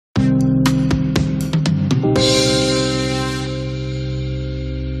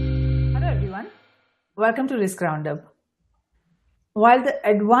Welcome to Risk Roundup. While the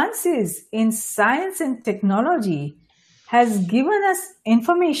advances in science and technology has given us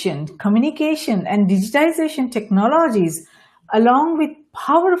information, communication, and digitization technologies, along with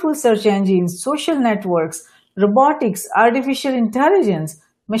powerful search engines, social networks, robotics, artificial intelligence,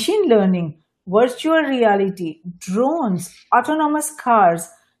 machine learning, virtual reality, drones, autonomous cars,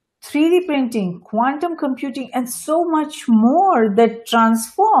 3D printing, quantum computing, and so much more that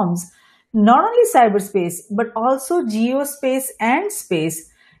transforms not only cyberspace but also geospace and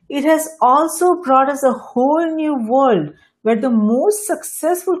space. It has also brought us a whole new world where the most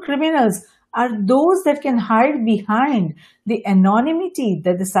successful criminals are those that can hide behind the anonymity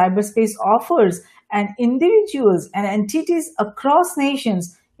that the cyberspace offers, and individuals and entities across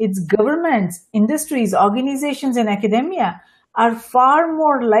nations, its governments, industries, organizations, and academia are far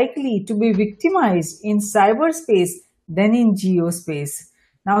more likely to be victimized in cyberspace than in geospace.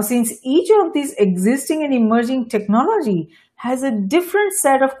 Now, since each of these existing and emerging technology has a different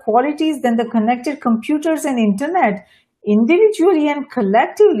set of qualities than the connected computers and internet, individually and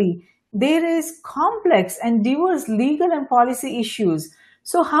collectively, there is complex and diverse legal and policy issues.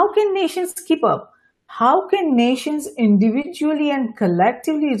 So how can nations keep up? How can nations individually and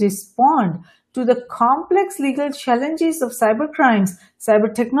collectively respond to the complex legal challenges of cybercrimes,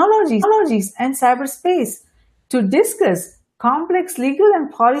 cyber technologies, and cyberspace? To discuss complex legal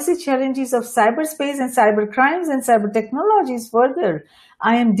and policy challenges of cyberspace and cybercrimes and cyber technologies further,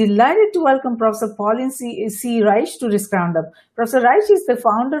 I am delighted to welcome Professor Pauline C. Reich to Risk Roundup. Professor Reich is the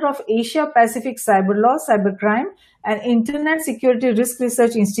founder of Asia Pacific Cyber Law, Cybercrime, and Internet Security Risk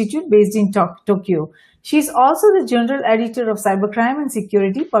Research Institute based in Tokyo. She is also the general editor of Cybercrime and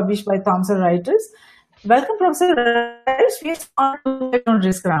Security, published by Thomson Reuters. Welcome, Professor Reich. We are on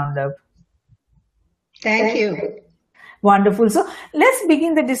Risk Roundup. Thank you. Wonderful. So let's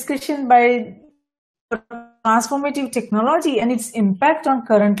begin the discussion by transformative technology and its impact on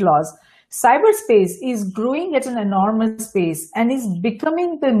current laws. Cyberspace is growing at an enormous pace and is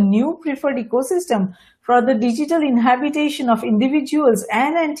becoming the new preferred ecosystem for the digital inhabitation of individuals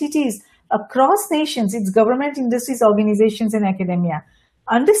and entities across nations, its government, industries, organizations, and academia.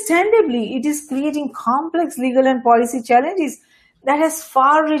 Understandably, it is creating complex legal and policy challenges that has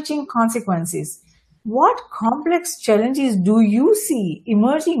far-reaching consequences. What complex challenges do you see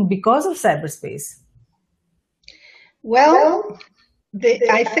emerging because of cyberspace? Well,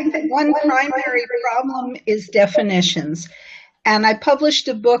 I think that one primary problem is definitions. And I published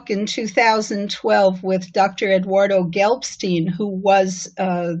a book in 2012 with Dr. Eduardo Gelbstein, who was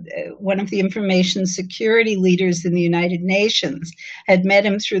one of the information security leaders in the United Nations. I had met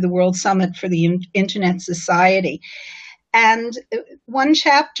him through the World Summit for the Internet Society. And one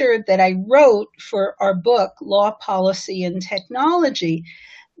chapter that I wrote for our book, Law, Policy, and Technology,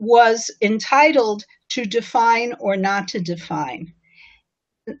 was entitled To Define or Not to Define.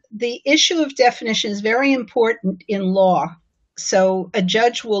 The issue of definition is very important in law. So a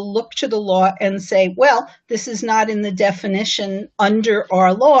judge will look to the law and say, well, this is not in the definition under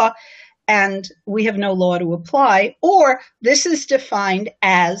our law, and we have no law to apply, or this is defined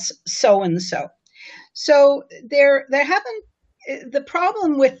as so-and-so. So the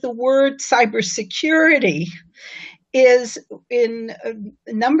problem with the word cybersecurity is in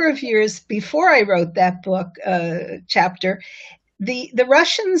a number of years before I wrote that book chapter, the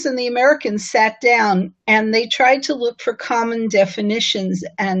Russians and the Americans sat down and they tried to look for common definitions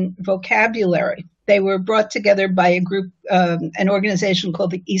and vocabulary. They were brought together by a group, an organization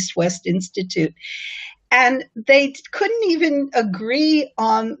called the East-West Institute. And they couldn't even agree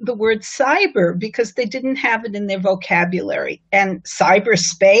on the word cyber because they didn't have it in their vocabulary. And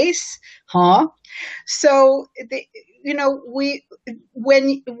cyberspace, huh? So,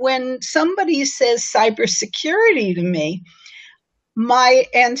 when somebody says cybersecurity to me, my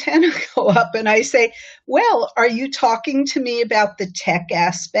antenna go up and I say, well, are you talking to me about the tech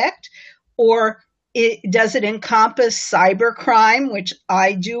aspect, or does it encompass cybercrime, which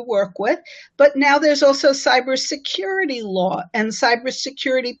I do work with? But now there's also cybersecurity law and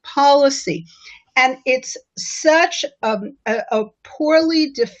cybersecurity policy. And it's such a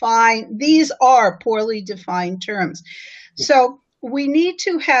poorly defined, these are poorly defined terms. So we need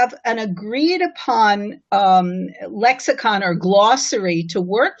to have an agreed upon lexicon or glossary to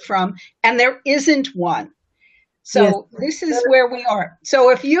work from, and there isn't one. So yes. This is where we are. So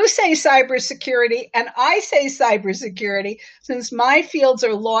if you say cybersecurity and I say cybersecurity, since my fields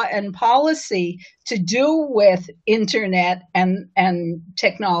are law and policy to do with internet and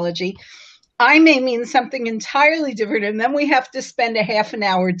technology, I may mean something entirely different, and then we have to spend a half an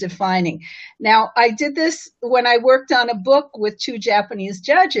hour defining. Now, I did this when I worked on a book with two Japanese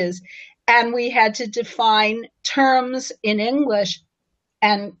judges, and we had to define terms in English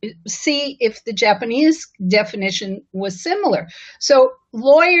and see if the Japanese definition was similar. So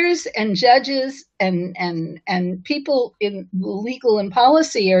lawyers and judges and people in legal and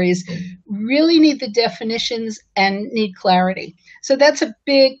policy areas really need the definitions and need clarity. So that's a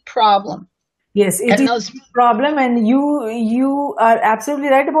big problem. Yes, it is a problem, and you are absolutely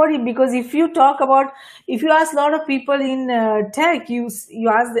right about it, because if you ask a lot of people in tech, you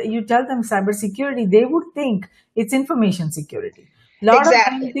tell them cybersecurity, they would think it's information security. A lot of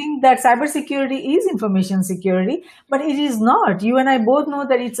them think that cybersecurity is information security, but it is not. You and I both know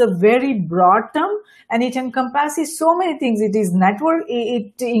that it's a very broad term, and it encompasses so many things. It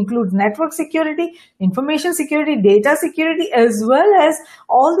includes network security, information security, data security, as well as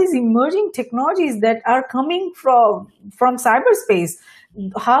all these emerging technologies that are coming from cyberspace.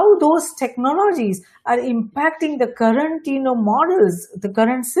 How those technologies are impacting the current models, the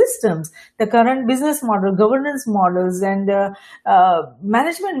current systems, the current business model, governance models, and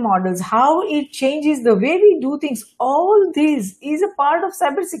management models, how it changes the way we do things. All this is a part of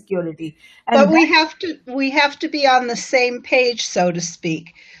cybersecurity. But we have to be on the same page, so to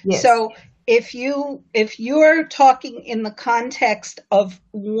speak. Yes. So if you're talking in the context of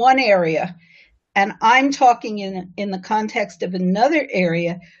one area, and I'm talking in the context of another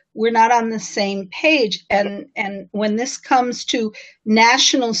area, we're not on the same page. And when this comes to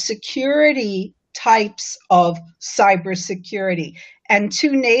national security types of cybersecurity and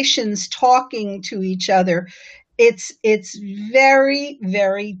two nations talking to each other, it's very,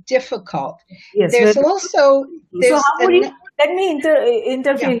 very difficult. Yes. There's also let me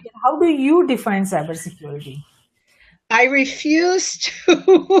interfere. Yeah. How do you define cybersecurity? I refuse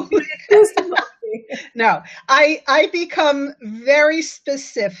to. No, I become very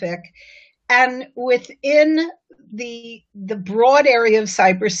specific, and within the broad area of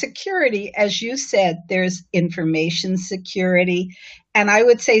cybersecurity, as you said, there's information security, and I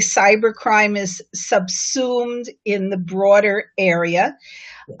would say cybercrime is subsumed in the broader area.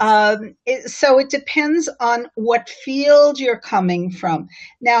 So it depends on what field you're coming from.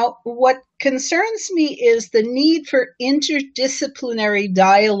 Now, what concerns me is the need for interdisciplinary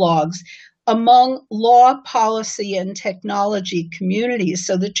dialogues among law, policy, and technology communities.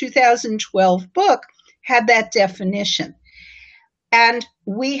 So the 2012 book had that definition. And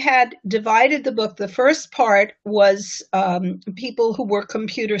we had divided the book. The first part was people who were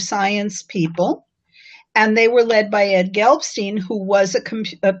computer science people, and they were led by Ed Gelbstein, who was a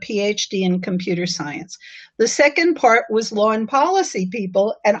PhD in computer science. The second part was law and policy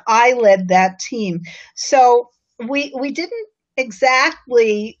people, and I led that team. So we didn't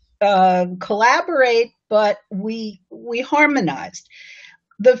exactly collaborate, but we harmonized.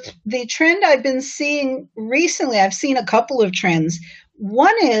 The trend I've been seeing recently, I've seen a couple of trends.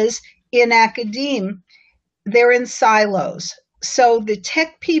 One is in academia, they're in silos. So the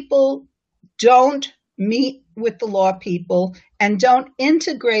tech people don't meet with the law people and don't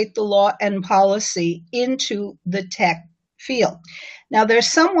integrate the law and policy into the tech field. Now, there's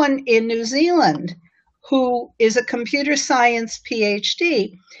someone in New Zealand who is a computer science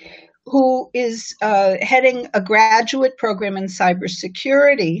PhD who is heading a graduate program in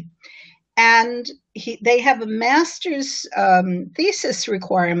cybersecurity, and they have a master's thesis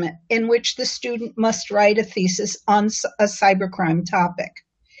requirement in which the student must write a thesis on a cybercrime topic.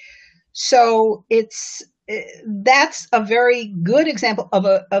 So that's a very good example of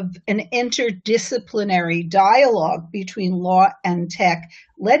an interdisciplinary dialogue between law and tech,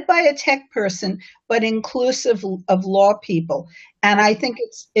 led by a tech person, but inclusive of law people. And I think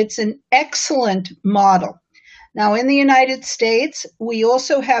it's an excellent model. Now, in the United States, we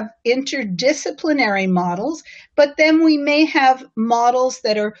also have interdisciplinary models, but then we may have models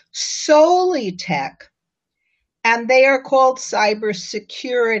that are solely tech, and they are called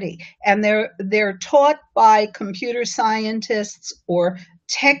cybersecurity, and they're taught by computer scientists or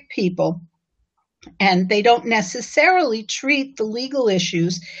tech people, and they don't necessarily treat the legal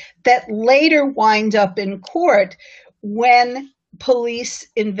issues that later wind up in court when police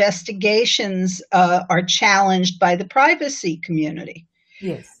investigations are challenged by the privacy community.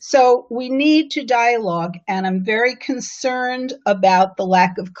 Yes. So we need to dialogue, and I'm very concerned about the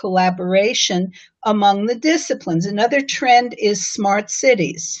lack of collaboration among the disciplines. Another trend is smart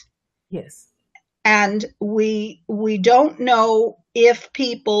cities. Yes. And we don't know if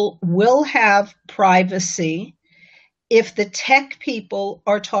people will have privacy if the tech people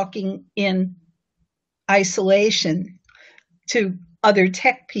are talking in isolation to other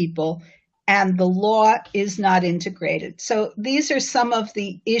tech people and the law is not integrated. So these are some of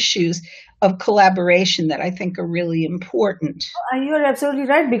the issues of collaboration that I think are really important. You're absolutely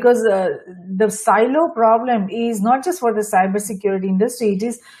right, because the silo problem is not just for the cybersecurity industry. It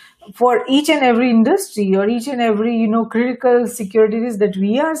is for each and every industry, or each and every critical security risk that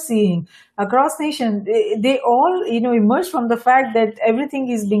we are seeing across nation. They all emerge from the fact that everything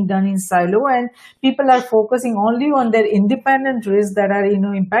is being done in silo, and people are focusing only on their independent risks that are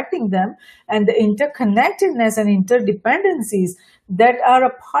impacting them, and the interconnectedness and interdependencies that are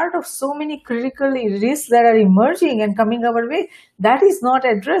a part of so many critical risks that are emerging and coming our way, that is not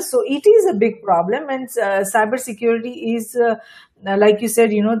addressed. So it is a big problem, and cybersecurity is, like you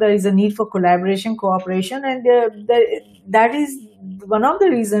said, there is a need for collaboration, cooperation, and that is one of the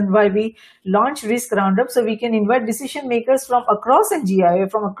reasons why we launch Risk Roundup, so we can invite decision makers from across NGIA,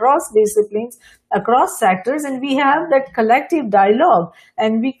 from across disciplines, across sectors, and we have that collective dialogue,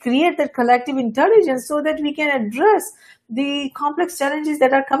 and we create that collective intelligence so that we can address the complex challenges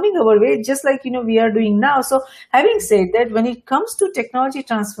that are coming our way, just like we are doing now. So having said that, when it comes to technology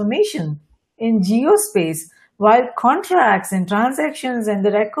transformation in geospace, while contracts and transactions and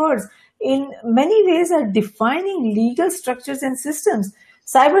the records in many ways are defining legal structures and systems,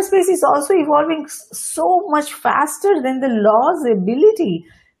 cyberspace is also evolving so much faster than the law's ability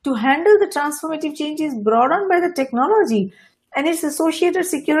to handle the transformative changes brought on by the technology and its associated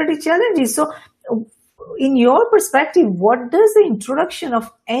security challenges. So in your perspective, what does the introduction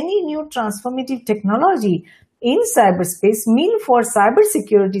of any new transformative technology in cyberspace mean for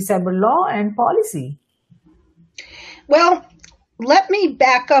cybersecurity, cyber law, and policy? Well, let me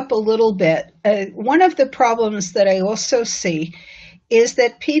back up a little bit. One of the problems that I also see is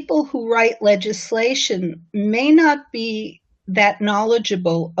that people who write legislation may not be that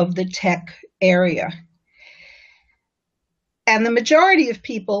knowledgeable of the tech area. And the majority of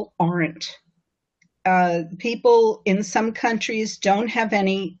people aren't. People in some countries don't have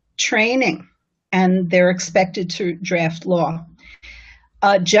any training, and they're expected to draft law.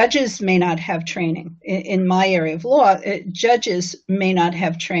 Judges may not have training. In my area of law, judges may not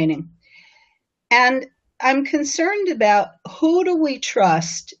have training. And I'm concerned about, who do we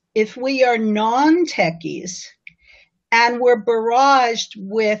trust if we are non-techies and we're barraged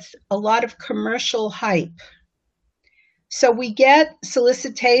with a lot of commercial hype? So we get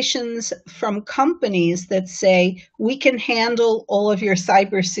solicitations from companies that say, we can handle all of your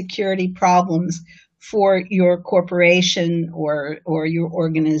cybersecurity problems for your corporation or your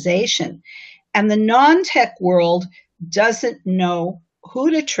organization. And the non-tech world doesn't know who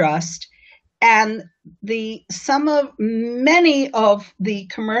to trust. And many of the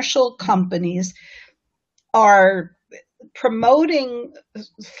commercial companies are promoting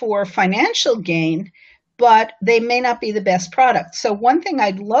for financial gain, but they may not be the best product. So one thing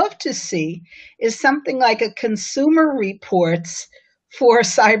I'd love to see is something like a Consumer Reports for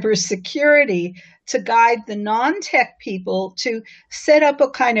cybersecurity, to guide the non-tech people to set up a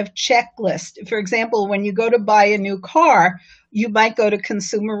kind of checklist. For example, when you go to buy a new car, you might go to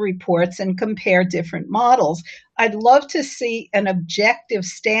Consumer Reports and compare different models. I'd love to see an objective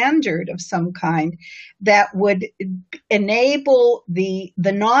standard of some kind that would enable the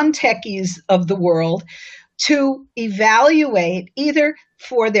non-techies of the world to evaluate, either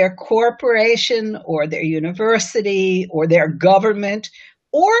for their corporation or their university or their government,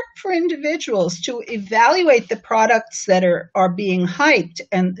 or for individuals to evaluate the products that are being hyped.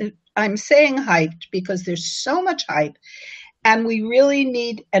 And I'm saying hyped because there's so much hype, and we really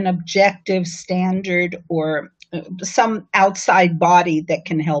need an objective standard or some outside body that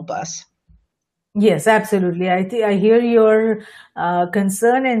can help us. Yes, absolutely. I think I hear your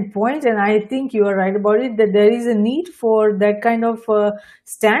concern and point, and I think you are right about it, that there is a need for that kind of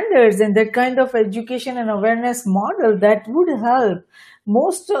standards and that kind of education and awareness model that would help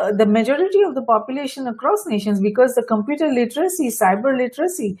the majority of the population across nations, because the computer literacy, cyber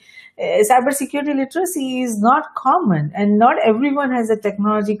literacy, cyber security literacy is not common, and not everyone has a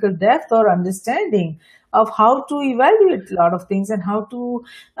technological depth or understanding of how to evaluate a lot of things, and how to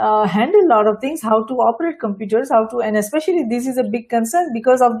handle a lot of things, how to operate computers, and especially this is a big concern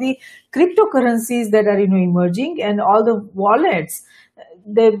because of the cryptocurrencies that are emerging and all the wallets.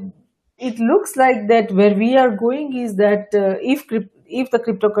 It looks like that where we are going is that if the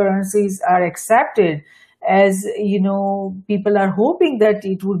cryptocurrencies are accepted, as people are hoping that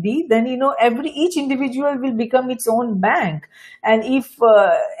it will be, then each individual will become its own bank. And if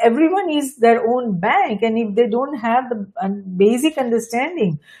everyone is their own bank, and if they don't have the basic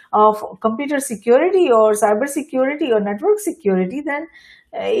understanding of computer security or cyber security or network security, then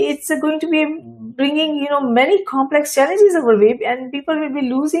it's going to be bringing, many complex challenges our way, and people will be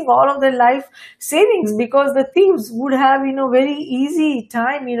losing all of their life savings because the thieves would have, very easy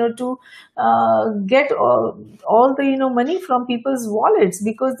time, to get all the, money from people's wallets,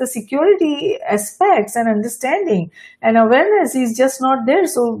 because the security aspects and understanding and awareness is just not there.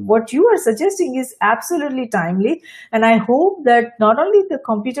 So what you are suggesting is absolutely timely, and I hope that not only the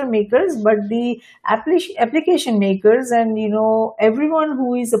computer makers but the application makers and, everyone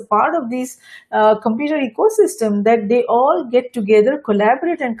who is a part of this computer ecosystem, that they all get together,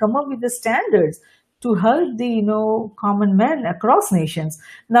 collaborate, and come up with the standards to help the, common man across nations.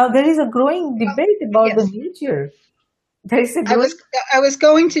 Now there is a growing debate about the Yes. future. There is a I growing. was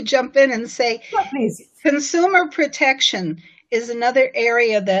going to jump in and say Oh, please. consumer protection is another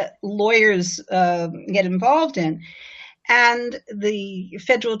area that lawyers get involved in. And the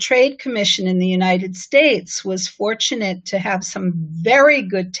Federal Trade Commission in the United States was fortunate to have some very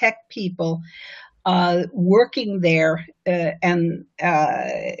good tech people working there.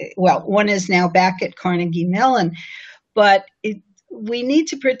 Well, one is now back at Carnegie Mellon, but we need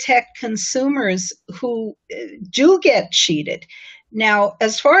to protect consumers who do get cheated. Now,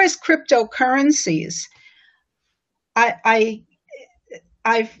 as far as cryptocurrencies,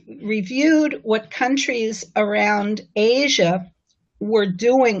 I've reviewed what countries around Asia were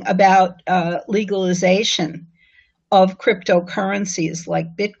doing about legalization of cryptocurrencies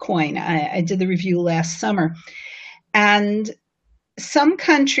like Bitcoin. I did the review last summer. And some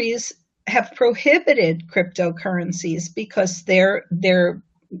countries have prohibited cryptocurrencies because their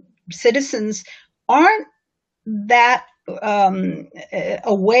citizens aren't that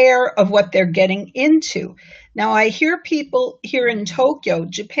aware of what they're getting into. Now, I hear people here in Tokyo,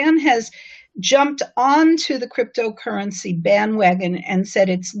 Japan has jumped onto the cryptocurrency bandwagon and said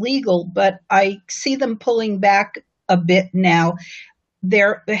it's legal, but I see them pulling back a bit now.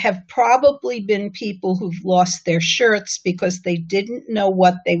 There have probably been people who've lost their shirts because they didn't know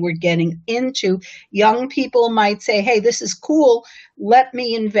what they were getting into. Young people might say, hey, this is cool. Let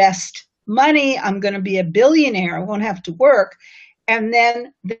me invest money. I'm going to be a billionaire. I won't have to work. And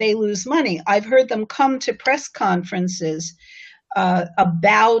then they lose money. I've heard them come to press conferences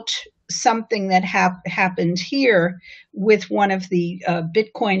about something that happened here with one of the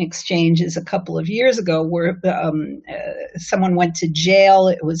Bitcoin exchanges a couple of years ago, where someone went to jail,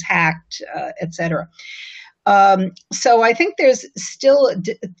 it was hacked, etc. So I think there's still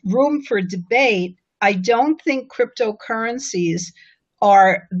room for debate. I don't think cryptocurrencies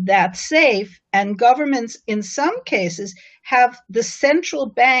are that safe, and governments in some cases have the central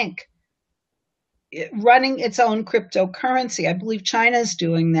bank running its own cryptocurrency. I believe China is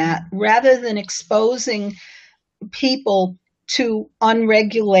doing that, rather than exposing people to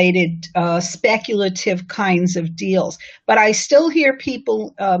unregulated, speculative kinds of deals. But I still hear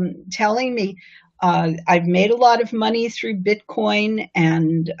people telling me, I've made a lot of money through Bitcoin,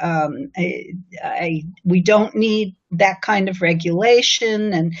 and we don't need that kind of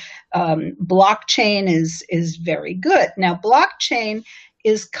regulation, and blockchain is very good. Now, blockchain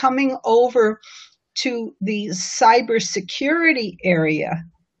is coming over to the cybersecurity area,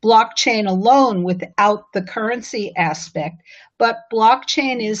 blockchain alone without the currency aspect. But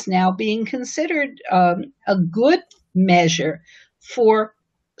blockchain is now being considered a good measure for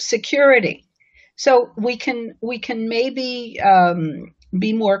security. So we can maybe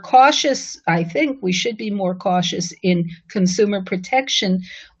be more cautious. I think we should be more cautious in consumer protection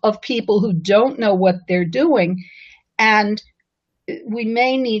of people who don't know what they're doing. And we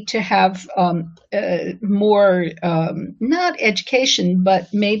may need to have more, not education, but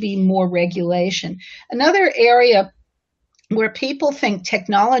maybe more regulation. Another area where people think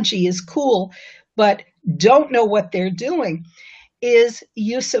technology is cool, but don't know what they're doing, is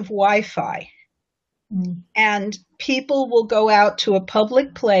use of Wi-Fi. And people will go out to a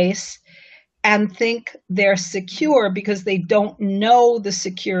public place and think they're secure because they don't know the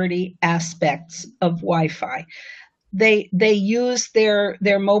security aspects of Wi-Fi. They use their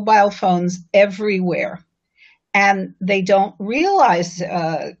mobile phones everywhere, and they don't realize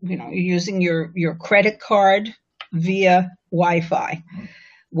you're using your credit card via Wi-Fi.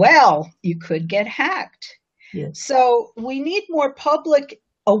 Well, you could get hacked. Yes. So we need more public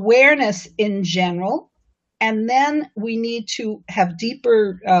awareness in general, and then we need to have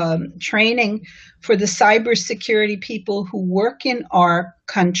deeper training for the cybersecurity people who work in our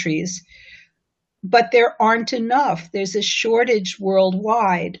countries. But there aren't enough. There's a shortage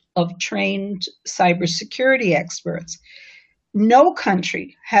worldwide of trained cybersecurity experts. No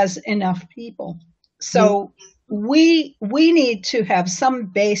country has enough people. So we need to have some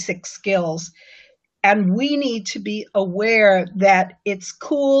basic skills And we need to be aware that it's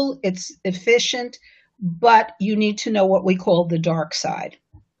cool, it's efficient, but you need to know what we call the dark side.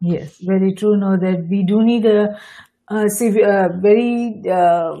 Yes, very true. No, that we do need very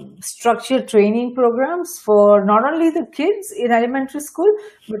structured training programs for not only the kids in elementary school,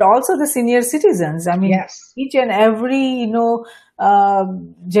 but also the senior citizens. I mean, Yes. each and every uh,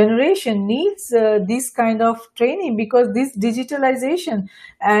 generation needs this kind of training, because this digitalization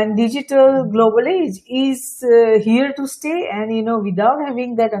and digital global age is here to stay. And without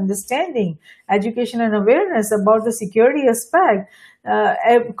having that understanding, education, and awareness about the security aspect,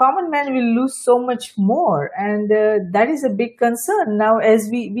 a common man will lose so much more, and that is a big concern. Now, as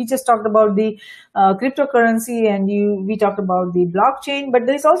we just talked about the cryptocurrency, and we talked about the blockchain, but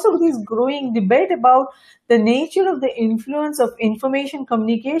there is also this growing debate about the nature of the influence of information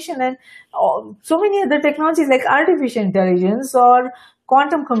communication and so many other technologies like artificial intelligence or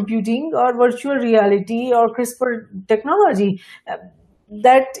quantum computing or virtual reality or CRISPR technology.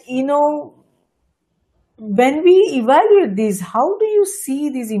 That when we evaluate these, how do you see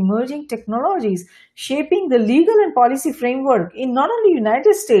these emerging technologies shaping the legal and policy framework in not only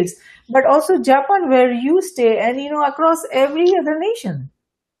United States, but also Japan, where you stay, and across every other nation?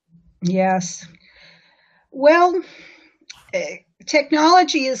 Yes. Well,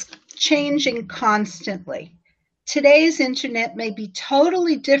 technology is changing constantly. Today's internet may be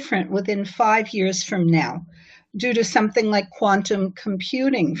totally different within 5 years from now, due to something like quantum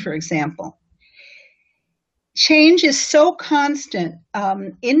computing, for example. Change is so constant.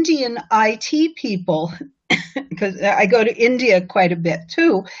 Indian IT people, because I go to India quite a bit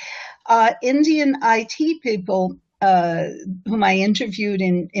too, Indian IT people whom I interviewed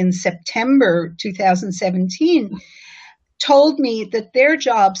in September 2017 told me that their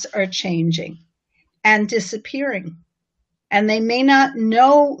jobs are changing and disappearing, and they may not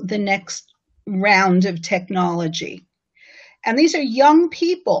know the next round of technology. And these are young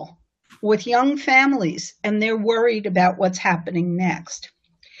people with young families, and they're worried about what's happening next.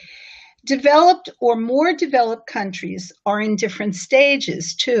 Developed or more developed countries are in different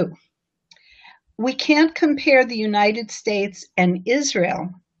stages too. We can't compare the United States and Israel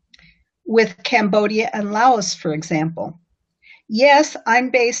with Cambodia and Laos, for example. Yes,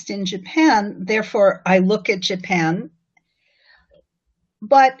 I'm based in Japan, therefore I look at Japan,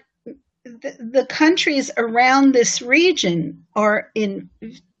 but the countries around this region are in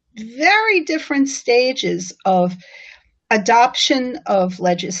very different stages of adoption of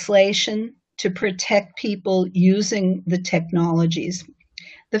legislation to protect people using the technologies.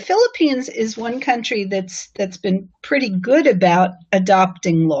 The Philippines is one country that's been pretty good about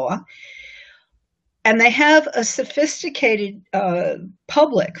adopting law, and they have a sophisticated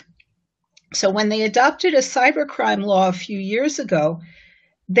public. So when they adopted a cybercrime law a few years ago,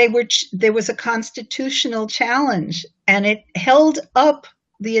 there was a constitutional challenge, and it held up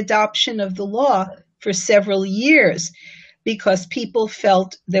the adoption of the law for several years because people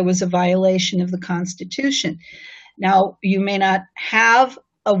felt there was a violation of the Constitution. Now, you may not have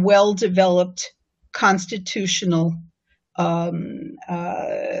a well-developed constitutional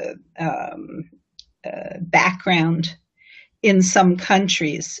background in some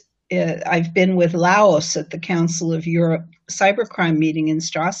countries. I've been with Laos at the Council of Europe cybercrime meeting in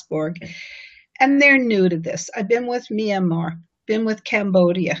Strasbourg, and they're new to this. I've been with Myanmar, been with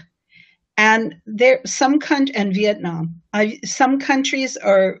Cambodia, and and Vietnam. Some countries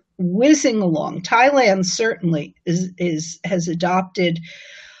are whizzing along. Thailand certainly has adopted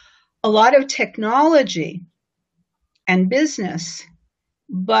a lot of technology and business,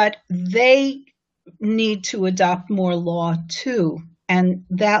 but they need to adopt more law too. And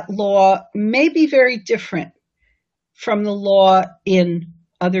that law may be very different from the law in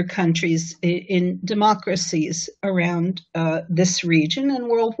other countries, in democracies around this region and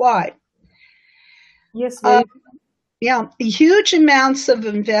worldwide. Yes, very. Yeah, huge amounts of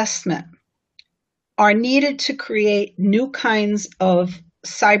investment are needed to create new kinds of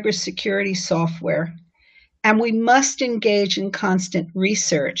cybersecurity software, and we must engage in constant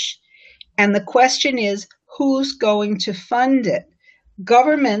research. And the question is, who's going to fund it?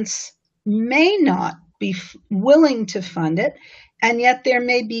 Governments may not be willing to fund it, and yet there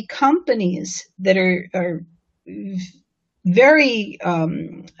may be companies that are very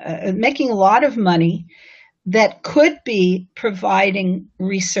making a lot of money that could be providing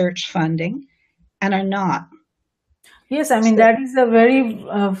research funding and are not. Yes, I mean, that is a very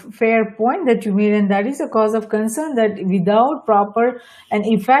fair point that you made, and that is a cause of concern that without proper and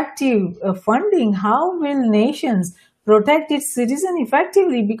effective funding, how will nations protect its citizen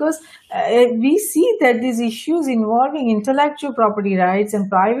effectively, because we see that these issues involving intellectual property rights and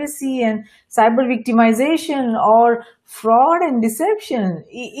privacy and cyber victimization or fraud and deception,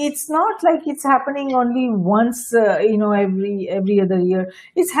 it's not like it's happening only once, every other year.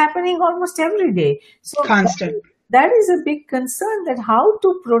 It's happening almost every day. So Constant. that is a big concern, that how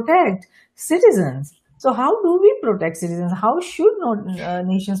to protect citizens. So how do we protect citizens? How should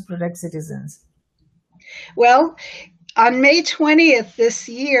nations protect citizens? Well, on May 20th this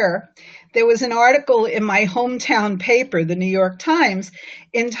year, there was an article in my hometown paper, the New York Times,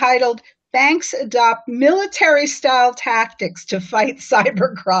 entitled "Banks Adopt Military-Style Tactics to Fight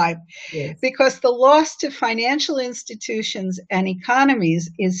Cybercrime," Yes. because the loss to financial institutions and economies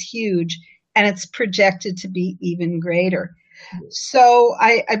is huge, and it's projected to be even greater. So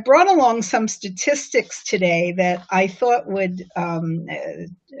I brought along some statistics today that I thought would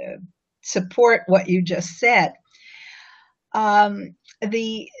support what you just said.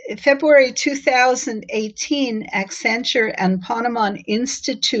 The February 2018 Accenture and Ponemon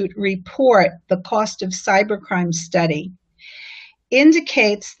Institute report, The Cost of Cybercrime Study,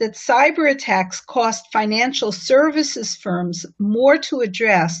 indicates that cyber attacks cost financial services firms more to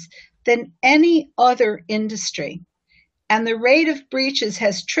address than any other industry, and the rate of breaches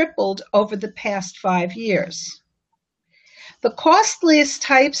has tripled over the past 5 years. The costliest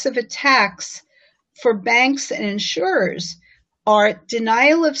types of attacks for banks and insurers are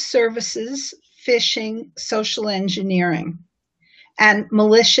denial of services, phishing, social engineering, and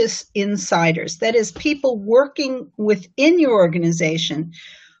malicious insiders. That is, people working within your organization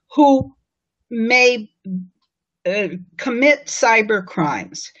who may commit cyber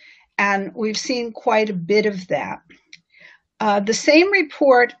crimes. And we've seen quite a bit of that. The same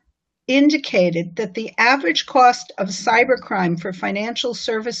report indicated that the average cost of cybercrime for financial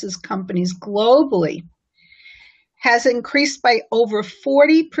services companies globally has increased by over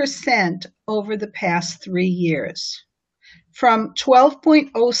 40% over the past 3 years, from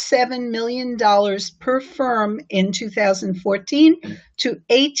 $12.07 million per firm in 2014 to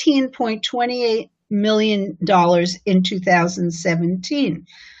 $18.28 million in 2017,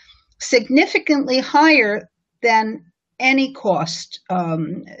 significantly higher than any cost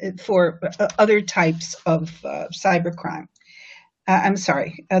for other types of cybercrime.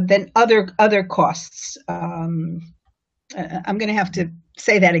 Than other costs. I'm going to have to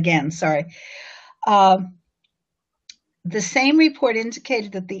say that again. Sorry. The same report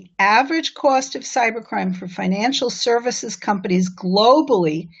indicated that the average cost of cybercrime for financial services companies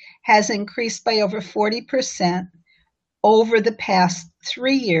globally has increased by over 40% over the past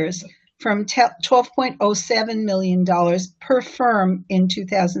 3 years, from $12.07 million per firm in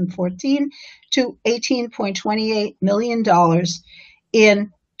 2014 to $18.28 million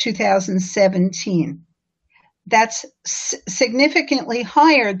in 2017. That's significantly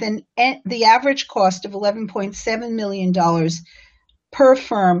higher than the average cost of $11.7 million per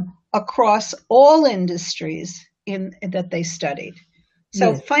firm across all industries that they studied.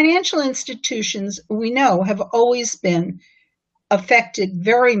 So Yes. Financial institutions, we know, have always been affected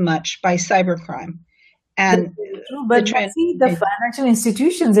very much by cybercrime. And True, but see, the financial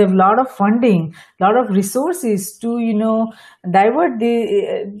institutions have a lot of funding, a lot of resources to, divert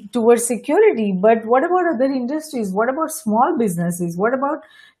towards security. But what about other industries? What about small businesses? What about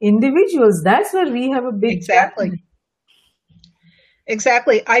individuals? That's where we have a big challenge.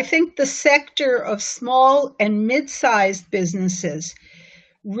 Exactly. I think the sector of small and mid-sized businesses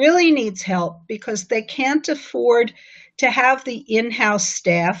really needs help, because they can't afford to have the in-house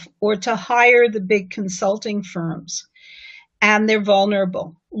staff or to hire the big consulting firms, and they're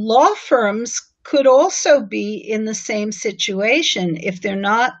vulnerable. Law firms could also be in the same situation. If they're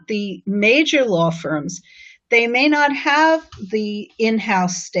not the major law firms, they may not have the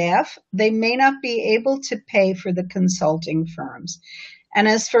in-house staff. They may not be able to pay for the consulting firms. And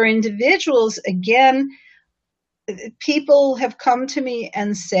as for individuals, again, people have come to me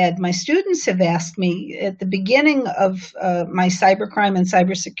and said, my students have asked me at the beginning of my cybercrime and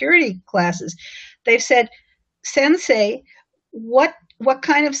cybersecurity classes, they've said, Sensei, what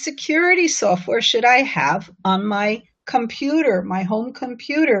kind of security software should I have on my computer, my home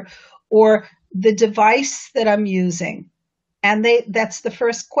computer, or the device that I'm using? And that's the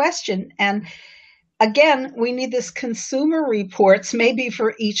first question. And again, we need this consumer reports maybe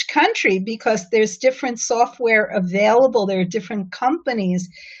for each country, because there's different software available. There are different companies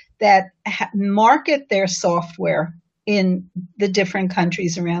that market their software in the different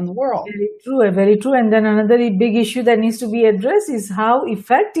countries around the world. Very true, very true. And then another big issue that needs to be addressed is how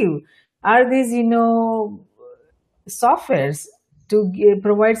effective are these, softwares to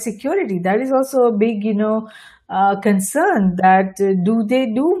provide security. That is also a big, concerned that do they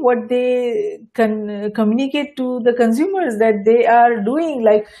do what they communicate to the consumers that they are doing,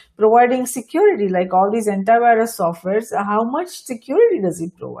 like providing security, like all these antivirus softwares, how much security does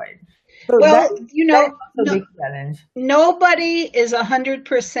it provide? So Well, that is also a big challenge. nobody is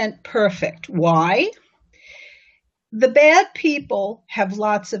 100% perfect. Why? The bad people have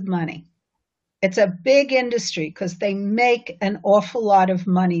lots of money. It's a big industry because they make an awful lot of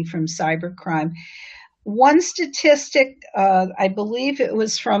money from cybercrime. One statistic, I believe it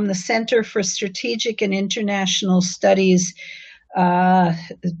was from the Center for Strategic and International Studies,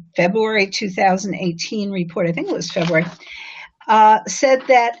 February 2018 report, I think it was February, said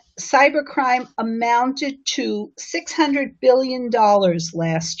that cybercrime amounted to $600 billion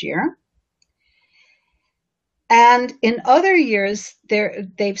last year. And in other years,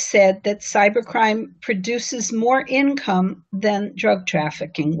 they've said that cybercrime produces more income than drug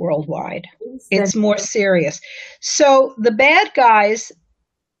trafficking worldwide. It's more serious. So the bad guys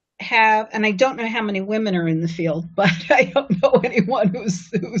have, and I don't know how many women are in the field, but I don't know anyone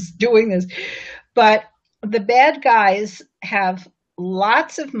who's doing this. But the bad guys have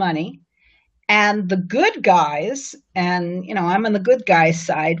lots of money. And the good guys, and I'm on the good guy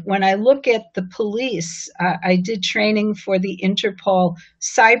side. When I look at the police, I did training for the Interpol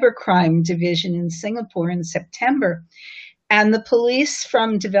Cybercrime Division in Singapore in September. And the police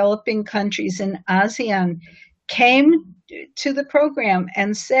from developing countries in ASEAN came to the program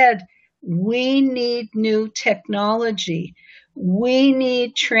and said, we need new technology. We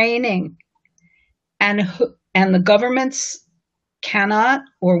need training. And the governments cannot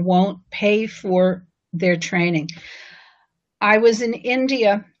or won't pay for their training. I was in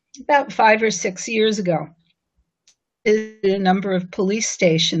India about 5 or 6 years ago. A number of police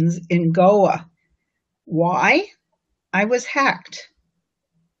stations in Goa. Why? I was hacked.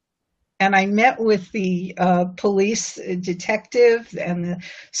 And I met with the police detective and the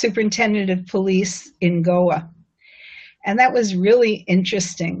superintendent of police in Goa. And that was really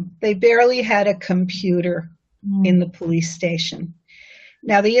interesting. They barely had a computer in the police station.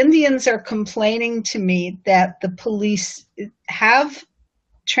 Now, the Indians are complaining to me that the police have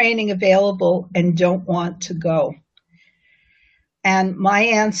training available and don't want to go. And my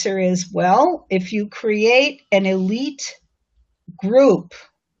answer is, well, if you create an elite group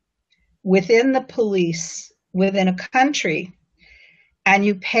within the police, within a country, and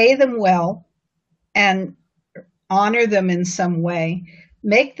you pay them well and honor them in some way,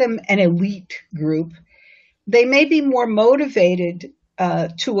 make them an elite group, they may be more motivated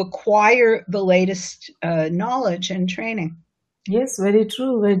to acquire the latest knowledge and training. Yes, very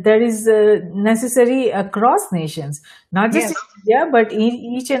true. That is necessary across nations, not just in India, but in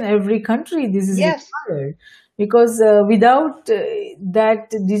each and every country. This is required because without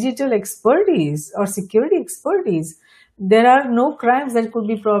that digital expertise or security expertise, there are no crimes that could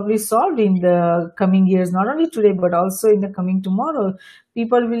be probably solved in the coming years, not only today, but also in the coming tomorrow.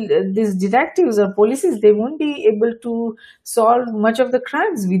 People will, these detectives or policies, they won't be able to solve much of the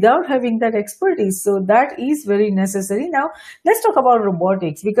crimes without having that expertise. So that is very necessary. Now, let's talk about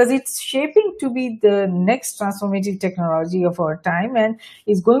robotics because it's shaping to be the next transformative technology of our time and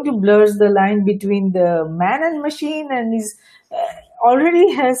is going to blur the line between the man and machine and is already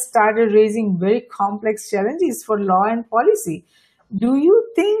has started raising very complex challenges for law and policy. Do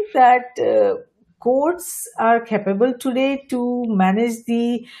you think that courts are capable today to manage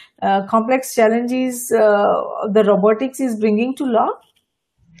the complex challenges the robotics is bringing to law?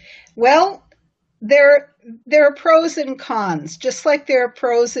 Well, there are pros and cons. Just like there are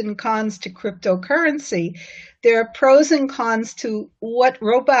pros and cons to cryptocurrency, there are pros and cons to what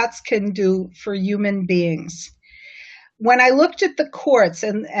robots can do for human beings. When I looked at the courts,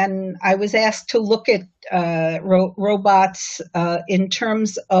 and I was asked to look at robots in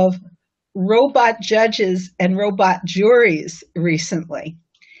terms of robot judges and robot juries recently.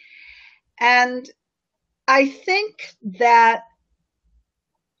 And I think that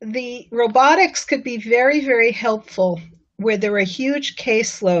the robotics could be very, very helpful where there are huge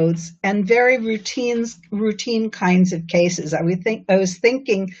caseloads and very routine kinds of cases. I was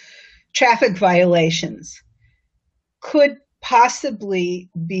thinking traffic violations could possibly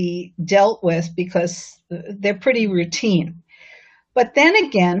be dealt with because they're pretty routine. But then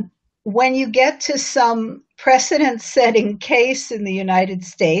again, when you get to some precedent-setting case in the United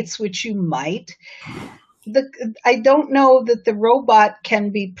States, which you might, I don't know that the robot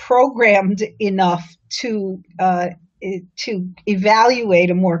can be programmed enough to evaluate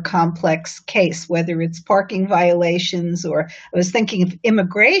a more complex case, whether it's parking violations or I was thinking of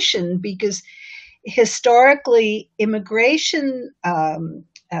immigration, because historically immigration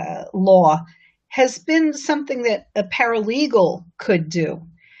law has been something that a paralegal could do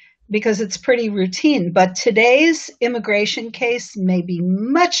because it's pretty routine. But today's immigration case may be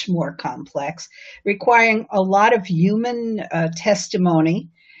much more complex, requiring a lot of human testimony.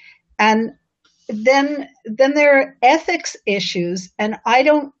 And then there are ethics issues, and I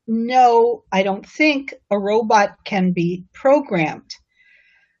don't think a robot can be programmed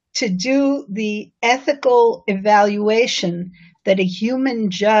to do the ethical evaluation that a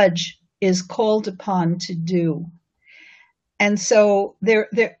human judge is called upon to do. And so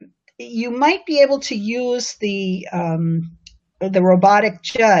you might be able to use the robotic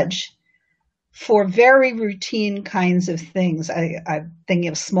judge for very routine kinds of things. I'm thinking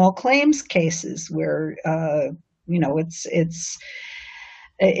of small claims cases where it's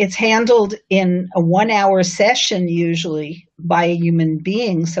handled in a 1-hour session usually by a human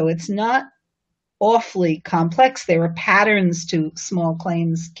being, so it's not awfully complex. There are patterns to small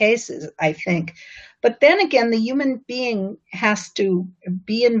claims cases, I think. But then again, the human being has to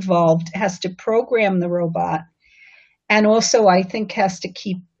be involved, has to program the robot, and also I think has to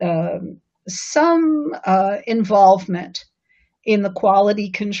keep some involvement in the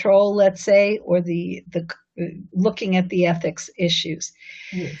quality control, let's say, or the looking at the ethics issues.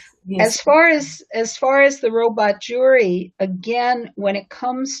 Yes. Yes. As far as the robot jury, again, when it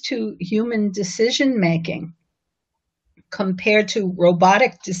comes to human decision making compared to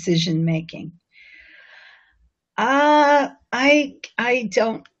robotic decision making, I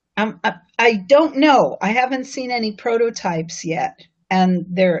don't know. I haven't seen any prototypes yet, and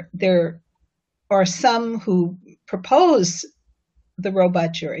there are some who propose the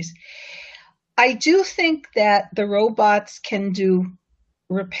robot juries. I do think that the robots can do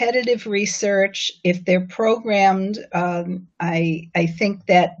repetitive research if they're programmed. I think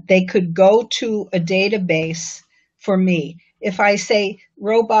that they could go to a database for me. If I say,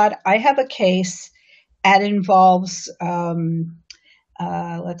 robot, I have a case that involves,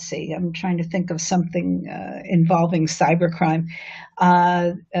 let's see, I'm trying to think of something involving cybercrime.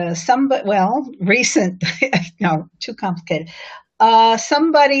 Recent, no, too complicated.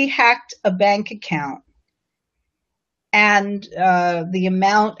 Somebody hacked a bank account, and the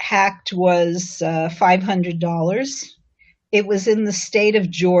amount hacked was $500. It was in the state of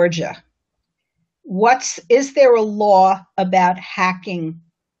Georgia. Is there a law about hacking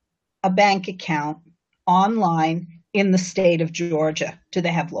a bank account online in the state of Georgia? Do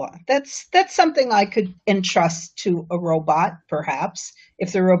they have law? That's something I could entrust to a robot, perhaps,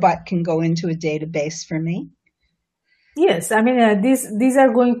 if the robot can go into a database for me. Yes, I mean, these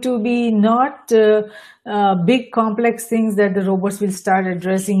are going to be not big complex things that the robots will start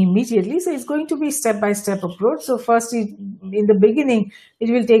addressing immediately. So it's going to be step-by-step approach. So first, in the beginning,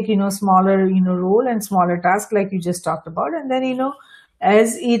 it will take, smaller, role and smaller task like you just talked about. And then,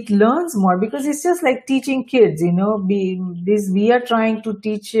 as it learns more, because it's just like teaching kids, we are trying to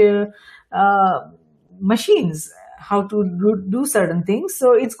teach machines how to do certain things.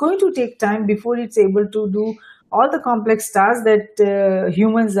 So it's going to take time before it's able to do all the complex tasks that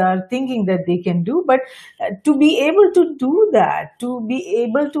humans are thinking that they can do. But to be able to do that, to be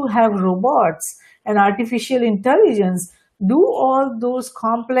able to have robots and artificial intelligence do all those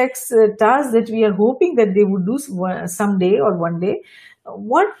complex tasks that we are hoping that they would do someday or one day,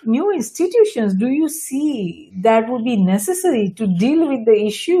 what new institutions do you see that would be necessary to deal with the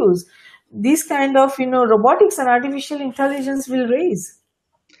issues these kind of, robotics and artificial intelligence will raise?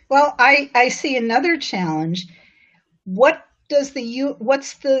 Well, I see another challenge. What's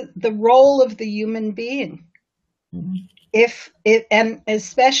the role of the human being? Mm-hmm. And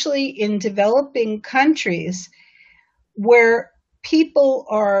especially in developing countries where people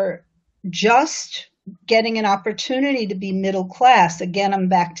are just getting an opportunity to be middle class. Again, I'm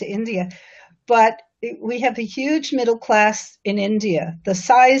back to India, but we have a huge middle class in India, the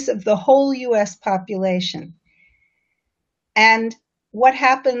size of the whole US population. And what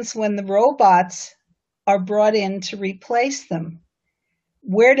happens when the robots are brought in to replace them?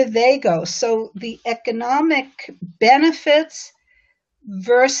 Where do they go? So the economic benefits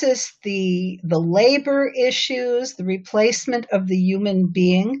versus the labor issues, the replacement of the human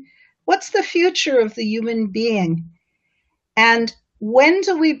being. What's the future of the human being? And when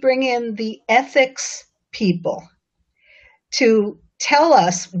do we bring in the ethics people to tell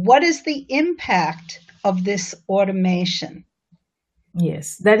us what is the impact of this automation?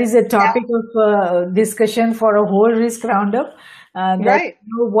 Yes, that is a topic of discussion for a whole risk roundup. that Right.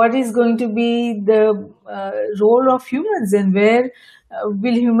 what is going to be the role of humans, and where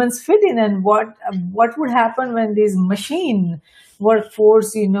will humans fit in, and what would happen when this machine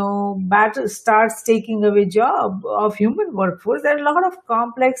workforce battle starts taking away job of human workforce. There are a lot of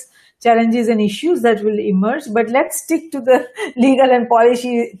complex challenges and issues that will emerge, but let's stick to the legal and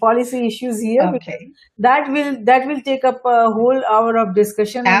policy issues here, because Okay. that will take up a whole hour of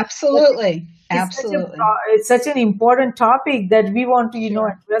discussion, and Absolutely. Absolutely. it's such an important topic that we want to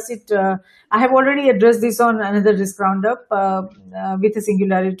Sure. address it. I have already addressed this on another Risk Roundup with a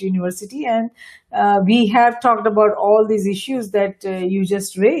Singularity University, and we have talked about all these issues that you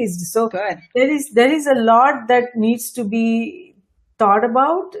just raised. So Good. there is a lot that needs to be thought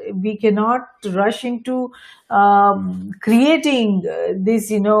about. We cannot rush into creating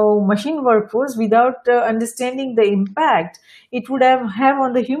this machine workforce without understanding the impact it would have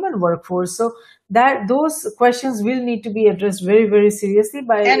on the human workforce. So that those questions will need to be addressed very, very seriously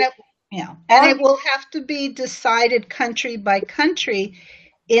by And it, yeah, and all. it will have to be decided country by country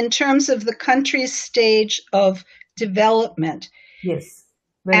in terms of the country's stage of development. Yes,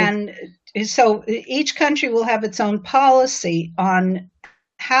 very And so each country will have its own policy on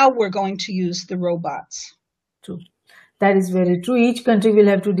how we're going to use the robots. true. That is very true. Each country will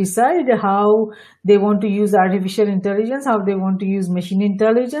have to decide how they want to use artificial intelligence, how they want to use machine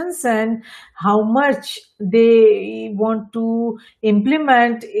intelligence, and how much they want to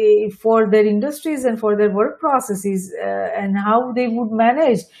implement for their industries and for their work processes, and how they would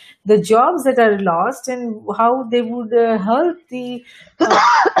manage the jobs that are lost, and how they would help the uh,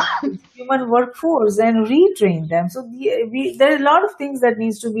 human workforce and retrain them. So there are a lot of things that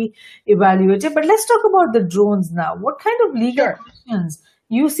needs to be evaluated. But let's talk about the drones now. What kind of legal Sure. questions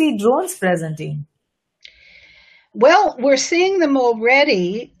you see drones presenting? Well, we're seeing them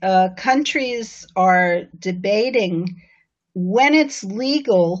already. Countries are debating when it's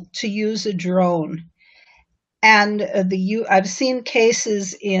legal to use a drone. And I've seen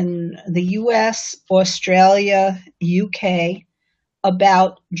cases in the US, Australia, UK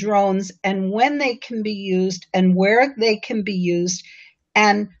about drones and when they can be used and where they can be used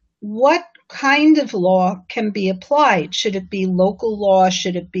and what kind of law can be applied. Should it be local law?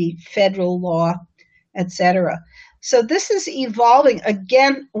 Should it be federal law, etc.? So this is evolving.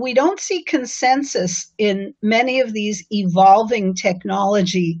 Again, we don't see consensus in many of these evolving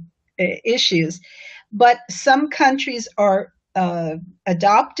technology issues, but some countries are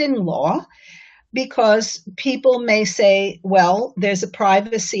adopting law because people may say, well, there's a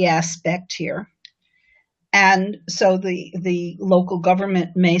privacy aspect here. And so the local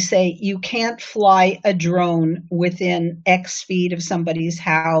government may say, you can't fly a drone within X feet of somebody's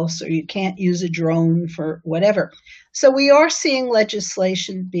house, or you can't use a drone for whatever. So we are seeing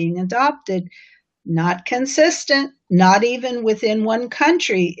legislation being adopted, not consistent, not even within one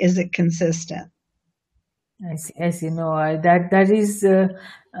country is it consistent. I see. I see. No, that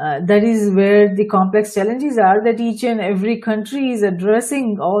is where the complex challenges are. That each and every country is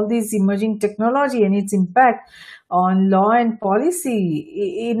addressing all these emerging technology and its impact on law and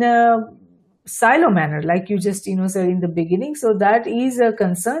policy in a silo manner, like you just said in the beginning. So that is a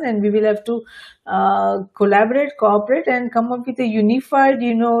concern, and we will have to collaborate, cooperate, and come up with a unified,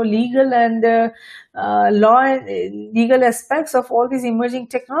 legal and law and legal aspects of all these emerging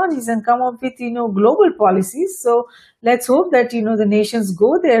technologies, and come up with global policies. So let's hope that the nations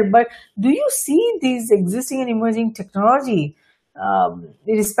go there. But do you see these existing and emerging technology,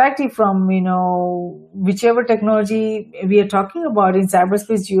 irrespective from whichever technology we are talking about in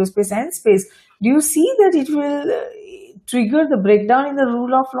cyberspace, geospace, and space, do you see that it will trigger the breakdown in the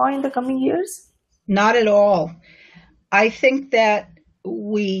rule of law in the coming years? Not at all. I think that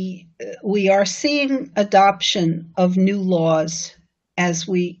we are seeing adoption of new laws as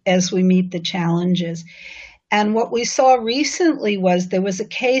we meet the challenges. And what we saw recently was there was a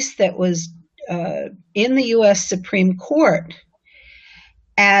case that was in the U.S. Supreme Court,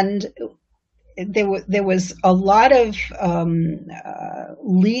 and there was a lot of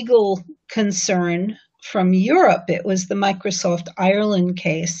legal concern from Europe. It was the Microsoft Ireland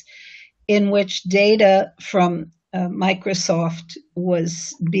case, in which data from Microsoft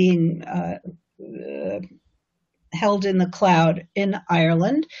was being held in the cloud in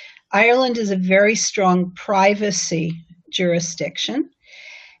Ireland. Ireland is a very strong privacy jurisdiction,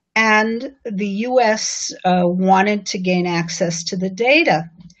 and the US wanted to gain access to the data.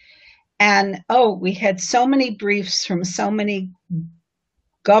 And we had so many briefs from so many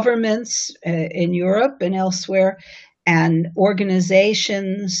governments in Europe and elsewhere, and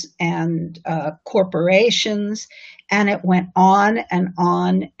organizations and corporations, and it went on and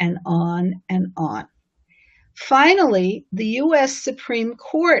on and on and on. Finally, the U.S. Supreme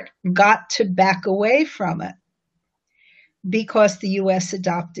Court got to back away from it because the U.S.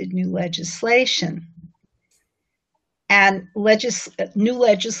 adopted new legislation. And new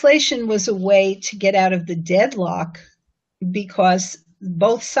legislation was a way to get out of the deadlock because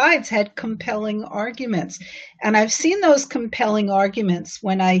both sides had compelling arguments. And I've seen those compelling arguments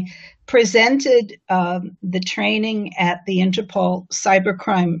when I presented the training at the Interpol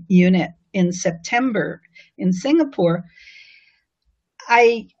Cybercrime Unit in September in Singapore.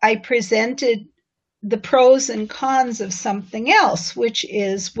 I presented the pros and cons of something else, which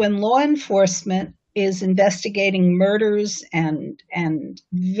is when law enforcement is investigating murders and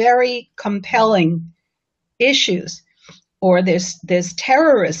very compelling issues, or there's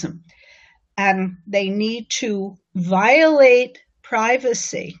terrorism, and they need to violate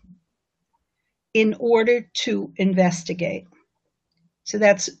privacy in order to investigate. So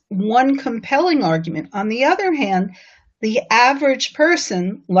that's one compelling argument. On the other hand, the average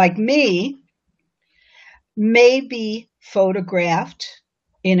person like me may be photographed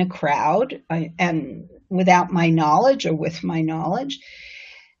in a crowd and without my knowledge or with my knowledge.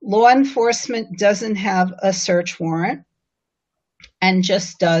 Law enforcement doesn't have a search warrant and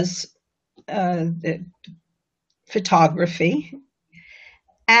just does photography.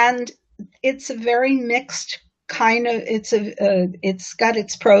 And it's a very mixed kind of, it's got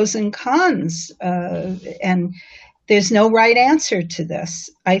its pros and cons. And there's no right answer to this.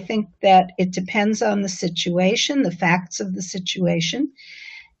 I think that it depends on the situation, the facts of the situation,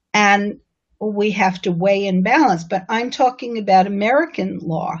 and we have to weigh and balance. But I'm talking about American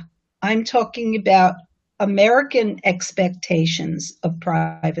law. I'm talking about American expectations of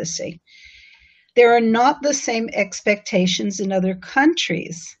privacy. There are not the same expectations in other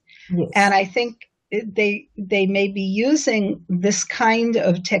countries. Yes. And I think they may be using this kind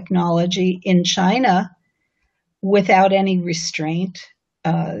of technology in China without any restraint.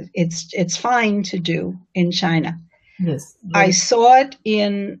 It's fine to do in China. Yes. I saw it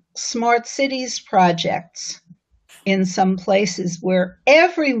in smart cities projects in some places where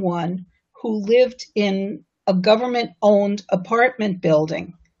everyone who lived in a government-owned apartment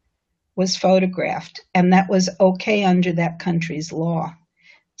building was photographed, and that was okay under that country's law.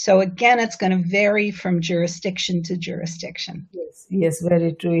 So again, it's going to vary from jurisdiction to jurisdiction. Yes,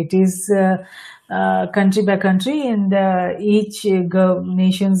 very true. It is country by country, and each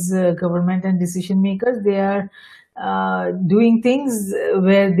nation's government and decision makers, they are doing things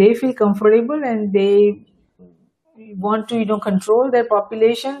where they feel comfortable, and they want to control their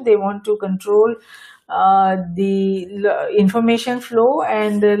population. They want to control the information flow,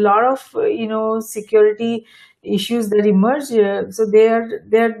 and a lot of security issues that emerge. So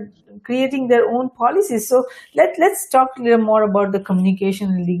they're creating their own policies. So let's talk a little more about the communication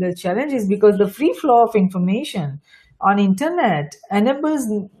and legal challenges, because the free flow of information on internet enables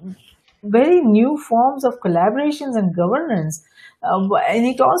very new forms of collaborations and governance, and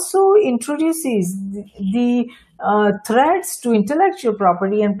it also introduces the threats to intellectual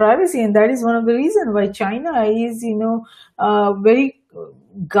property and privacy, and that is one of the reasons why China is very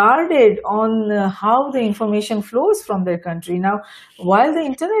guarded on how the information flows from their country. Now, while the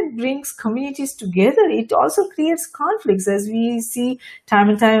internet brings communities together, it also creates conflicts, as we see time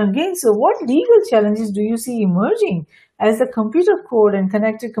and time again. So what legal challenges do you see emerging as the computer code and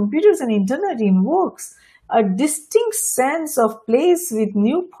connected computers and internet invokes a distinct sense of place with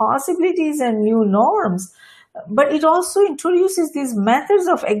new possibilities and new norms? But it also introduces these methods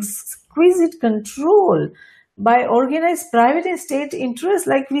of exquisite control by organized private and state interests,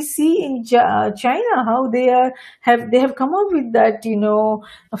 like we see in China, how they have come up with that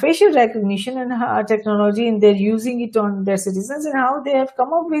facial recognition and technology, and they're using it on their citizens, and how they have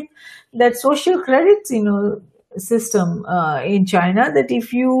come up with that social credits system in China, that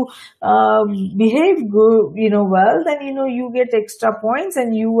if you behave good, well, then you get extra points,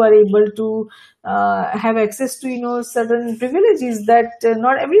 and you are able to have access to certain privileges that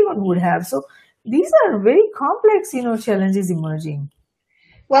not everyone would have. So these are very complex challenges emerging.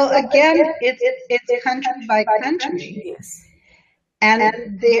 Well, again, it's country by country. Yes.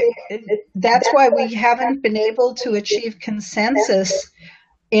 And that's why we haven't been able to achieve consensus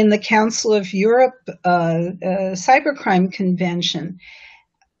in the Council of Europe Cybercrime Convention.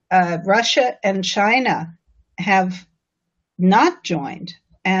 Russia and China have not joined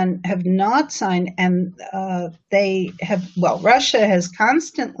and have not signed, and Russia has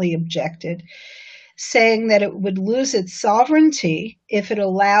constantly objected, saying that it would lose its sovereignty if it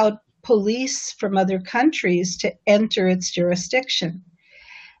allowed police from other countries to enter its jurisdiction.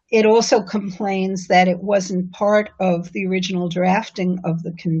 It also complains that it wasn't part of the original drafting of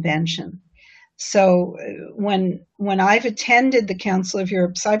the convention. So when I've attended the Council of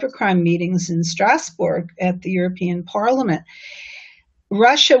Europe cybercrime meetings in Strasbourg at the European Parliament,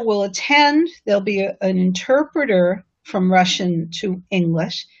 Russia will attend. There'll be an interpreter from Russian to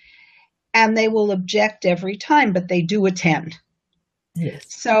English, and they will object every time, but they do attend. Yes.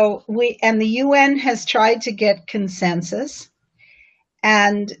 So the UN has tried to get consensus,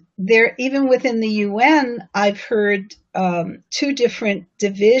 and there, even within the UN, I've heard two different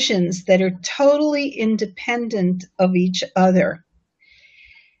divisions that are totally independent of each other.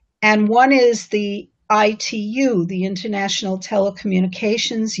 And one is the ITU, the International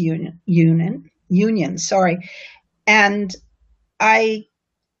Telecommunications Union. And I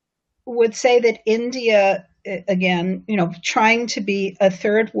would say that India, again, trying to be a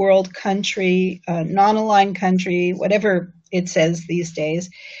third world country, a non-aligned country, whatever it says these days.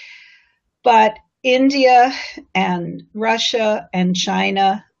 But India and Russia and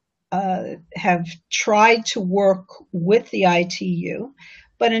China have tried to work with the ITU.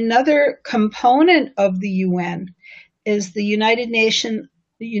 But another component of the UN is the United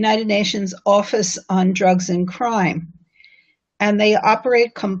Nations Office on Drugs and Crime. And they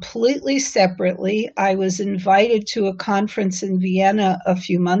operate completely separately. I was invited to a conference in Vienna a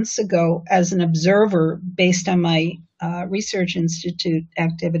few months ago as an observer based on my research institute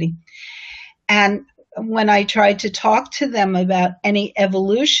activity. And when I tried to talk to them about any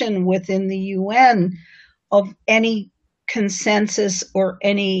evolution within the UN of any consensus or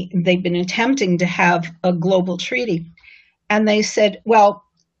they've been attempting to have a global treaty. And they said, well,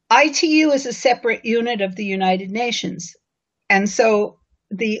 ITU is a separate unit of the United Nations. And so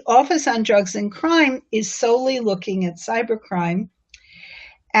the Office on Drugs and Crime is solely looking at cybercrime.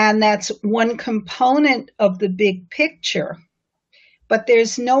 And that's one component of the big picture. But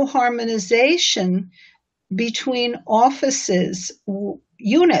there's no harmonization between offices,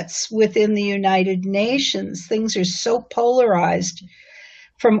 units within the United Nations. Things are so polarized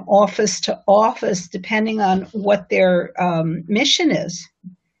from office to office, depending on what their mission is.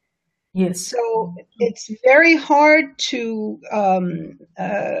 Yes. So it's very hard to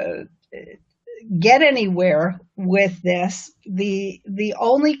get anywhere with this. The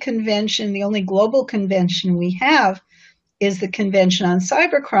only convention, the only global convention we have is the Convention on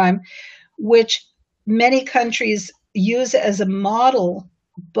Cybercrime, which many countries use as a model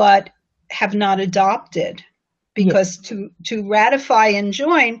but have not adopted, because to ratify and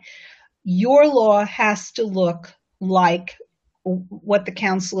join, your law has to look like what the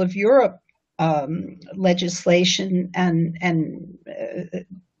Council of Europe legislation and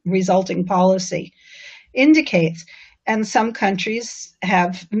resulting policy indicates. And some countries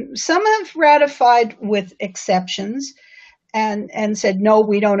have ratified with exceptions and said, no,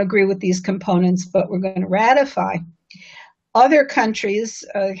 we don't agree with these components, but we're going to ratify. Other countries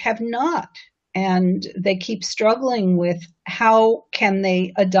have not, and they keep struggling with how can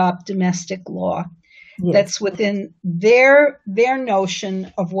they adopt domestic law that's within their notion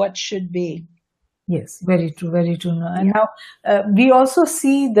of what should be. Yes, very true, very true. And now we also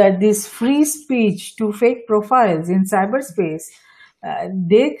see that this free speech to fake profiles in cyberspace,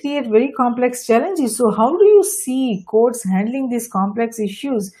 they create very complex challenges. So how do you see courts handling these complex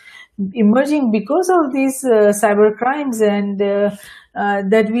issues emerging because of these cyber crimes and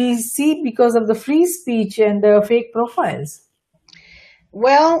that we see because of the free speech and the fake profiles?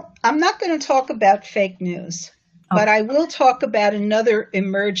 Well, I'm not going to talk about fake news, but I will talk about another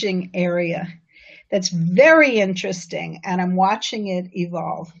emerging area that's very interesting, and I'm watching it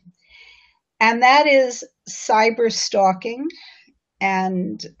evolve. And that is cyber stalking.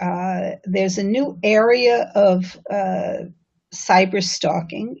 And there's a new area of cyber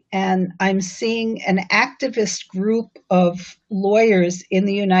stalking, and I'm seeing an activist group of lawyers in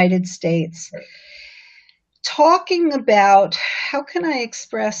the United States talking about, how can I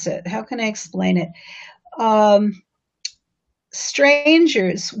express it? How can I explain it?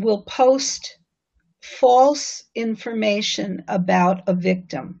 Strangers will post false information about a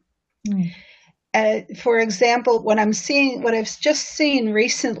victim. For example, what I've just seen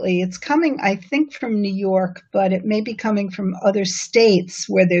recently, it's coming, I think, from New York, but it may be coming from other states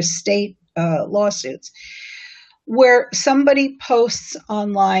where there's state lawsuits, where somebody posts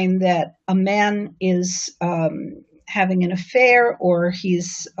online that a man is having an affair, or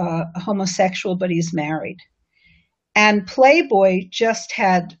he's homosexual, but he's married. And Playboy just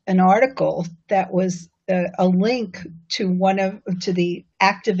had an article that was a link to the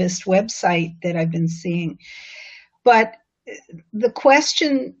activist website that I've been seeing. But the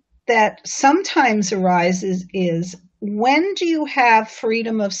question that sometimes arises is, when do you have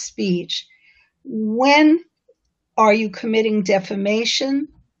freedom of speech? When are you committing defamation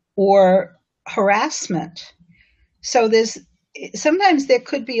or harassment. So sometimes there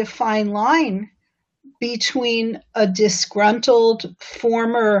could be a fine line between a disgruntled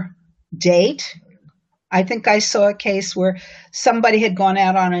former date. I think I saw a case where somebody had gone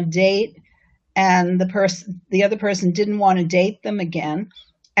out on a date and the other person didn't want to date them again,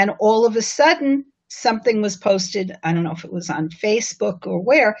 and all of a sudden something was posted, I don't know if it was on Facebook or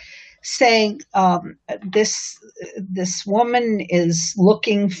where, saying this woman is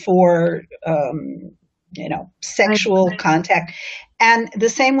looking for sexual contact, and the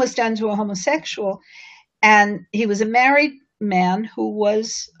same was done to a homosexual, and he was a married man who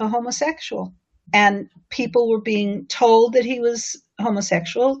was a homosexual, and people were being told that he was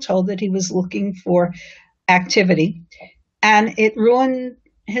homosexual, told that he was looking for activity, and it ruined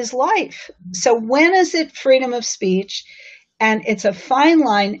his life. So when is it freedom of speech? And it's a fine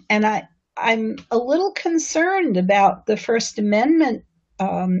line, and I'm a little concerned about the First Amendment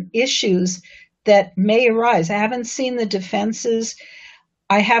issues that may arise. I haven't seen the defenses.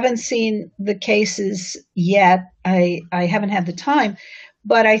 I haven't seen the cases yet. I haven't had the time,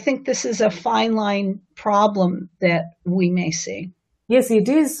 but I think this is a fine line problem that we may see. Yes, it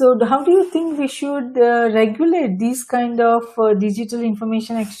is. So how do you think we should regulate these kind of digital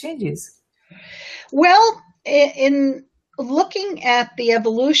information exchanges? Well, in looking at the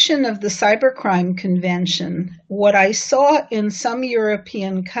evolution of the Cybercrime Convention, what I saw in some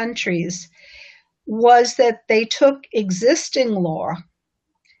European countries was that they took existing law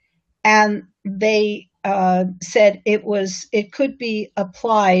and they said it could be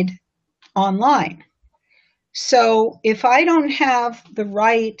applied online. So if I don't have the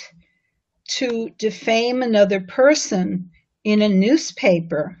right to defame another person in a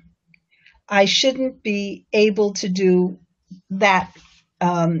newspaper, I shouldn't be able to do that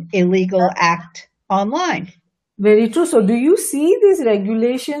illegal act online. Very true. So do you see these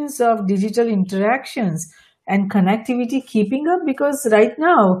regulations of digital interactions and connectivity keeping up? Because right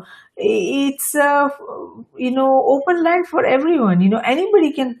now it's open land for everyone.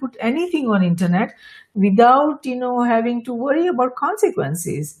 Anybody can put anything on internet without having to worry about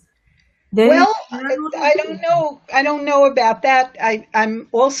consequences. Well, I don't know. I don't know about that. I'm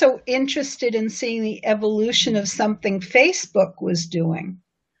also interested in seeing the evolution of something Facebook was doing,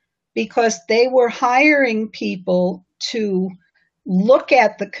 because they were hiring people to look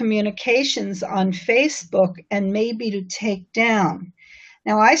at the communications on Facebook and maybe to take down.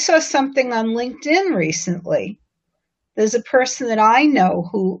 Now, I saw something on LinkedIn recently. There's a person that I know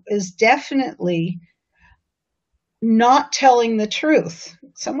who is definitely not telling the truth,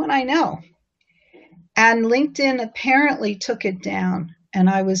 someone I know. And LinkedIn apparently took it down, and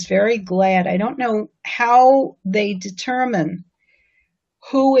I was very glad. I don't know how they determine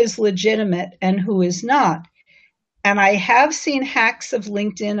who is legitimate and who is not. And I have seen hacks of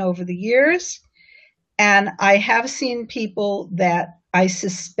LinkedIn over the years, and I have seen people that I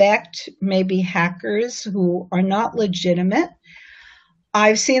suspect may be hackers who are not legitimate.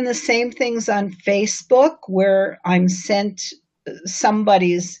 I've seen the same things on Facebook where I'm sent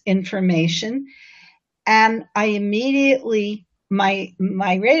somebody's information, and I immediately, my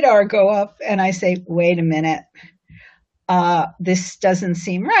radar go up and I say, wait a minute, this doesn't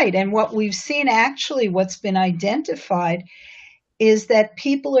seem right. And what we've seen, actually, what's been identified is that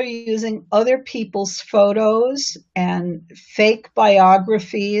people are using other people's photos and fake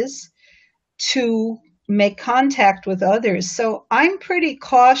biographies to make contact with others. So I'm pretty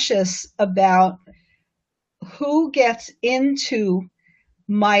cautious about who gets into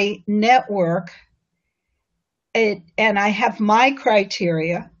my network. And I have my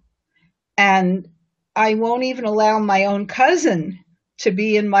criteria, and I won't even allow my own cousin to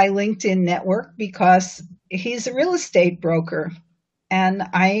be in my LinkedIn network because he's a real estate broker, and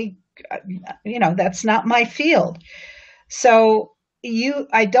that's not my field. So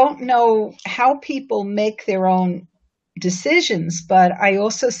I don't know how people make their own decisions, but I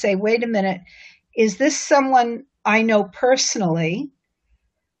also say, wait a minute, is this someone I know personally,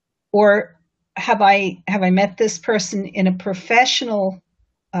 or have I met this person in a professional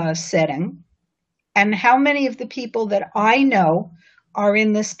setting? And how many of the people that I know are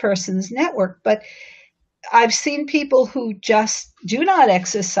in this person's network? But I've seen people who just do not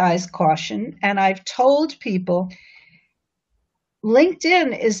exercise caution, and I've told people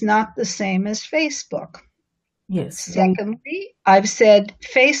LinkedIn is not the same as Facebook. Yes. Secondly, I've said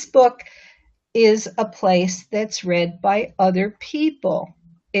Facebook is a place that's read by other people.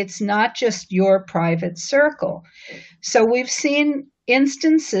 It's not just your private circle. So we've seen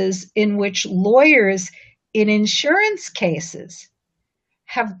instances in which lawyers in insurance cases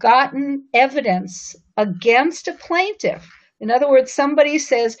have gotten evidence against a plaintiff In other words, somebody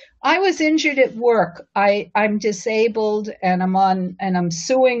says, I was injured at work. I'm disabled and I'm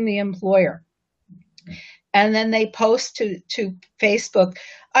suing the employer. And then they post to Facebook,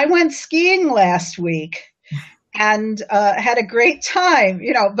 I went skiing last week and had a great time,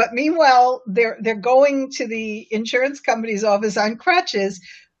 but meanwhile they're going to the insurance company's office on crutches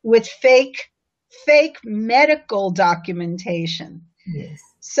with fake medical documentation. Yes.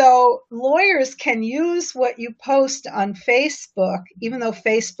 So lawyers can use what you post on Facebook, even though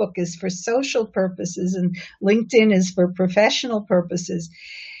Facebook is for social purposes and LinkedIn is for professional purposes.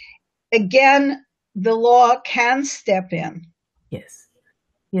 Again, the law can step in. Yes.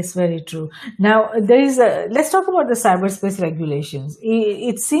 Yes, very true. Now, let's talk about the cyberspace regulations.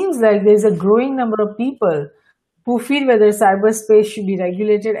 It seems like there's a growing number of people who feel whether cyberspace should be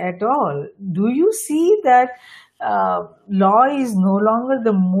regulated at all. Do you see that law is no longer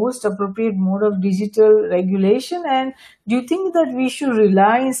the most appropriate mode of digital regulation? And do you think that we should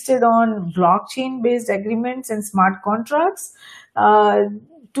rely instead on blockchain-based agreements and smart contracts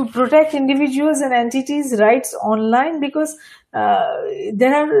to protect individuals and entities' rights online? Because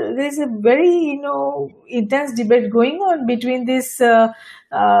there's a very intense debate going on between this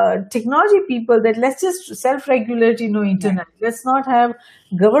technology people that let's just self-regulate internet. Let's not have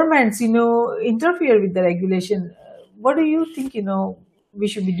governments interfere with the regulation. What do you think we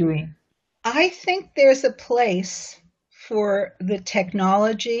should be doing? I think there's a place for the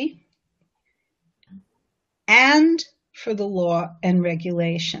technology and for the law and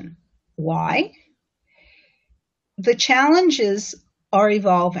regulation. Why? The challenges are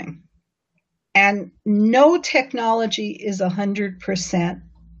evolving, and no technology is 100%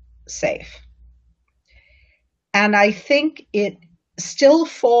 safe. And I think it still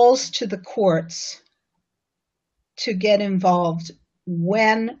falls to the courts to get involved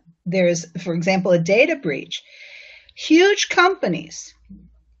when there's, for example, a data breach. Huge companies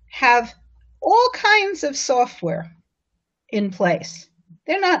have all kinds of software in place.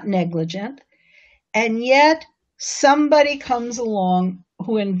 They're not negligent, and yet somebody comes along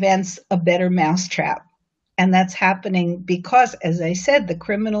who invents a better mousetrap. And that's happening because, as I said, the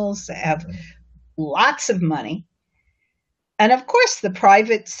criminals have lots of money. And of course, the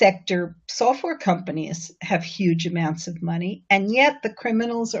private sector software companies have huge amounts of money. And yet the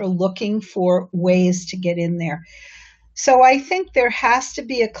criminals are looking for ways to get in there. So I think there has to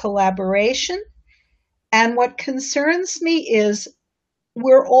be a collaboration. And what concerns me is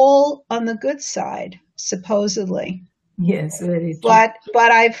we're all on the good side, supposedly. Yes, very true.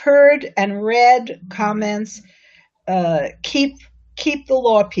 But I've heard and read comments, keep the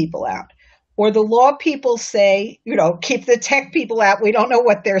law people out. Or the law people say, keep the tech people out. We don't know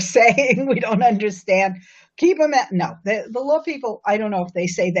what they're saying. We don't understand. Keep them out. No, the law people, I don't know if they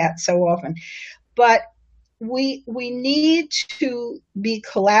say that so often. But we need to be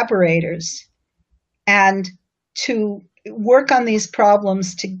collaborators and to work on these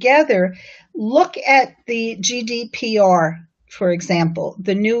problems together. Look at the GDPR, for example,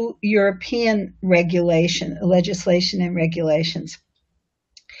 the new European legislation and regulations.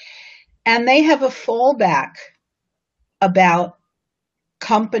 And they have a fallback about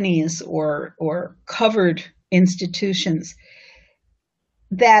companies or covered institutions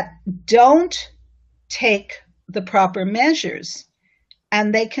that don't take the proper measures,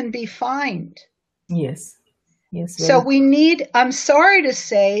 and they can be fined. Yes. Yes. So I'm sorry to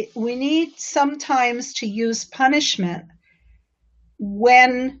say, we need sometimes to use punishment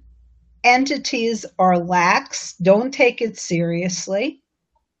when entities are lax, don't take it seriously.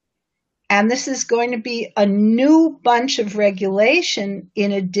 And this is going to be a new bunch of regulation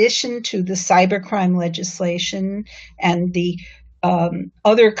in addition to the cybercrime legislation and the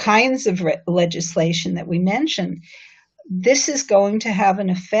other kinds of legislation that we mentioned. This is going to have an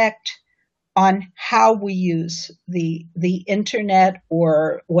effect on how we use the internet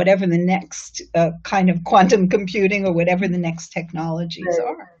or whatever the next kind of quantum computing or whatever the next technologies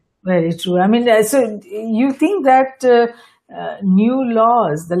are. Very true. I mean, so you think that new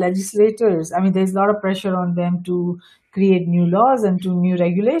laws, the legislators, I mean, there's a lot of pressure on them to create new laws and to new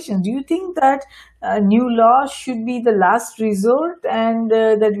regulations. Do you think that new laws should be the last resort and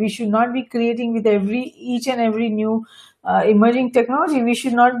that we should not be creating with each and every new emerging technology? We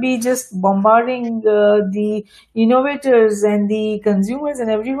should not be just bombarding the innovators and the consumers and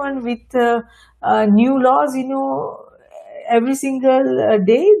everyone with new laws, every single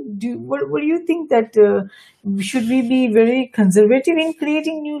day. What do you think that should we be very conservative in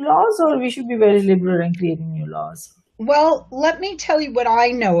creating new laws, or we should be very liberal in creating new laws? Well, let me tell you what I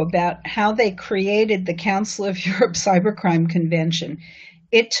know about how they created the Council of Europe Cybercrime Convention.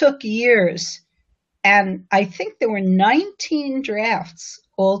 It took years And I think there were 19 drafts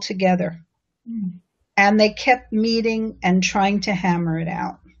altogether. And they kept meeting and trying to hammer it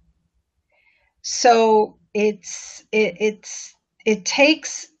out. So it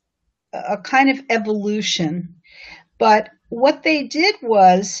takes a kind of evolution. But what they did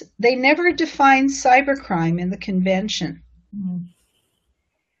was they never defined cybercrime in the convention.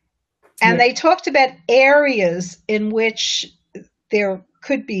 And they talked about areas in which there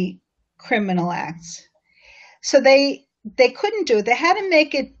could be criminal acts. So they couldn't do it. They had to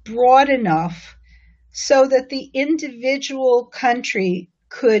make it broad enough so that the individual country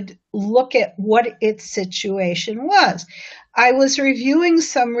could look at what its situation was. I was reviewing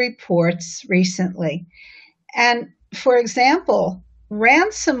some reports recently, and for example,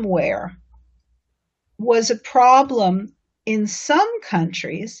 ransomware was a problem in some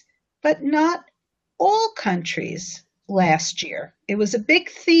countries, but not all countries last year. It was a big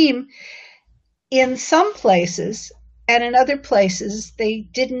theme in some places, and in other places, they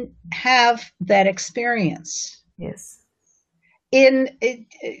didn't have that experience. Yes. And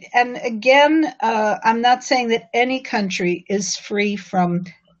again, I'm not saying that any country is free from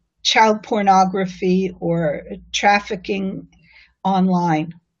child pornography or trafficking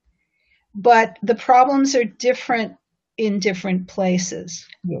online, but the problems are different in different places.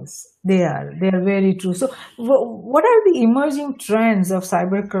 Yes, they are. They are very true. So, what are the emerging trends of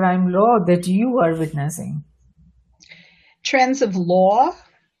cybercrime law that you are witnessing? Trends of law?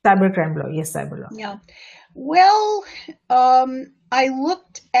 Cybercrime law, yes, cyber law. Yeah. Well, I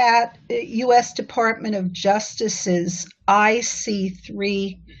looked at U.S. Department of Justice's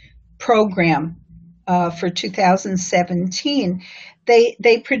IC3 program for 2017.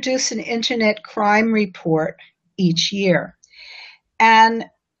 They produce an internet crime report each year. And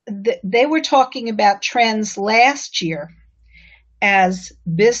they were talking about trends last year as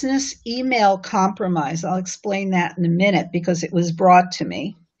business email compromise. I'll explain that in a minute because it was brought to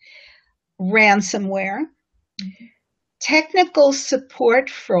me. Ransomware, technical support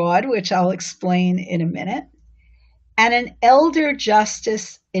fraud, which I'll explain in a minute, and an elder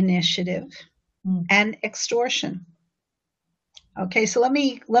justice initiative, and extortion. Okay, so let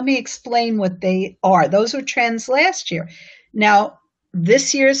me explain what they are. Those were trends last year. Now,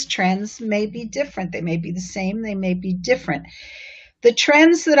 this year's trends may be different. They may be the same, they may be different. The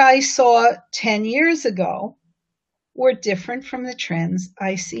trends that I saw 10 years ago were different from the trends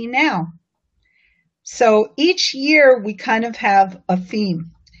I see now. So each year we kind of have a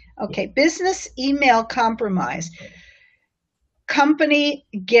theme. Okay, business email compromise. Company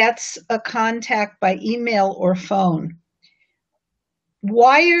gets a contact by email or phone.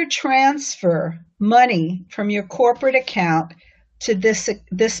 Wire transfer money from your corporate account to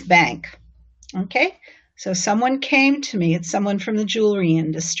this bank. Okay, so someone came to me. It's someone from the jewelry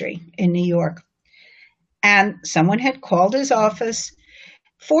industry in New York, and someone had called his office.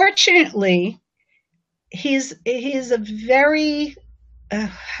 Fortunately, he's a very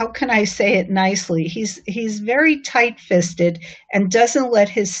how can I say it nicely? He's very tight-fisted and doesn't let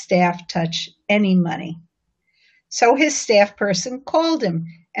his staff touch any money. So his staff person called him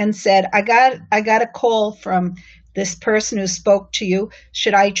and said, I got a call from this person who spoke to you.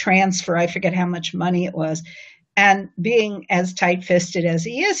 Should I transfer? I forget how much money it was. And being as tight-fisted as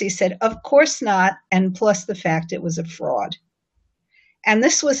he is, he said, of course not. And plus the fact it was a fraud. And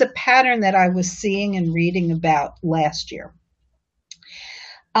this was a pattern that I was seeing and reading about last year.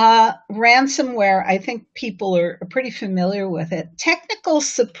 Ransomware, I think people are pretty familiar with it. Technical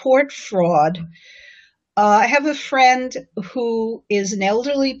support fraud. I have a friend who is an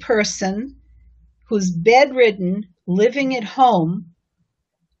elderly person who's bedridden, living at home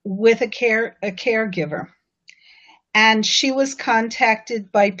with a caregiver. And she was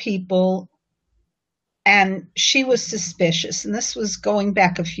contacted by people and she was suspicious. And this was going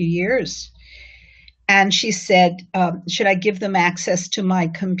back a few years. And she said, should I give them access to my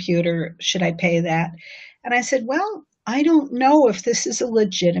computer? Should I pay that? And I said, well, I don't know if this is a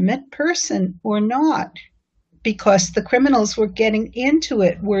legitimate person or not, because the criminals were getting into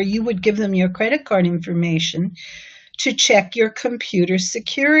it where you would give them your credit card information to check your computer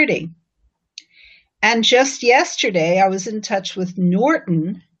security. And just yesterday, I was in touch with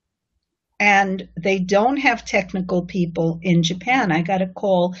Norton, and they don't have technical people in Japan. I got a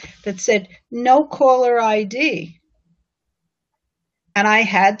call that said, no caller ID. And I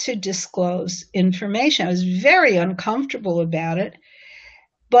had to disclose information. I was very uncomfortable about it.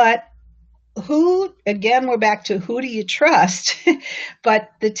 But again, we're back to who do you trust? But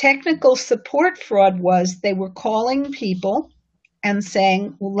the technical support fraud was they were calling people and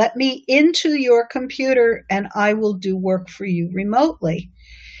saying, well, let me into your computer and I will do work for you remotely.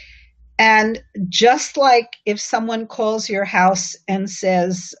 And just like if someone calls your house and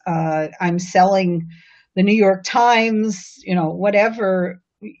says, I'm selling the New York Times, whatever,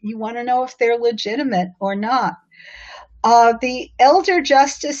 you want to know if they're legitimate or not. The Elder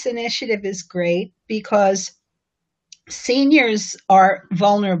Justice Initiative is great because seniors are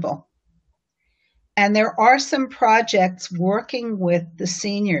vulnerable. And there are some projects working with the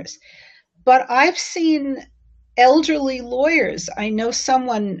seniors. But I've seen elderly lawyers. I know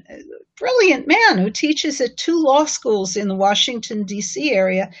someone, a brilliant man, who teaches at 2 law schools in the Washington, D.C.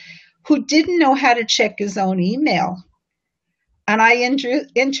 area, who didn't know how to check his own email. And I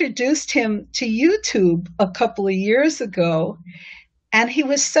introduced him to YouTube a couple of years ago, and he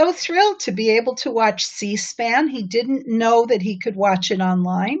was so thrilled to be able to watch C-SPAN. He didn't know that he could watch it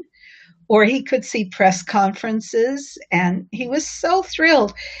online, or he could see press conferences, and he was so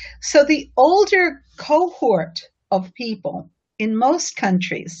thrilled. So the older cohort of people in most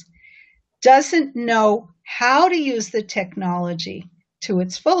countries doesn't know how to use the technology to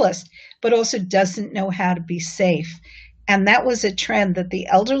its fullest, but also doesn't know how to be safe. And that was a trend that the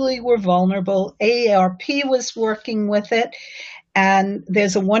elderly were vulnerable. AARP was working with it. And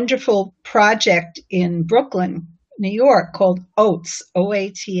there's a wonderful project in Brooklyn, New York, called OATS,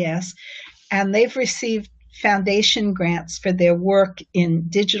 OATS, and they've received foundation grants for their work in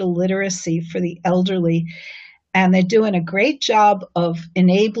digital literacy for the elderly. And they're doing a great job of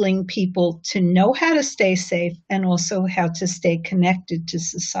enabling people to know how to stay safe and also how to stay connected to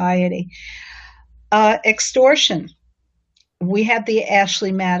society. Extortion. We had the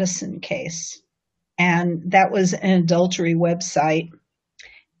Ashley Madison case, and that was an adultery website.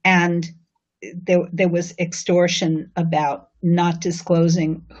 And there was extortion about not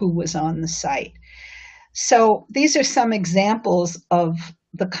disclosing who was on the site. So these are some examples of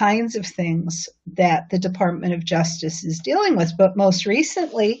the kinds of things that the Department of Justice is dealing with. But most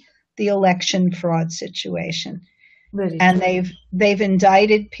recently, the election fraud situation. And they've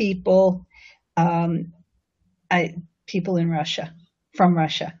indicted people, people in Russia, from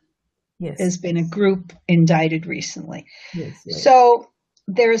Russia. Yes. There's been a group indicted recently. Yes. So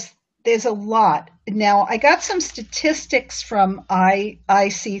there's a lot. Now, I got some statistics from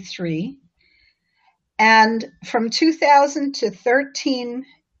IC3, and from 2013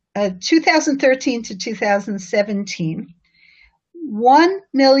 to 2017,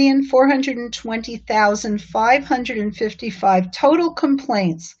 1,420,555 total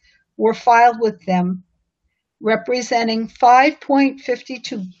complaints were filed with them, representing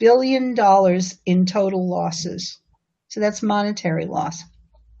 $5.52 billion in total losses. So that's monetary loss.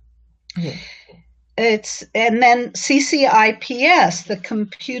 Yeah. And then CCIPS, the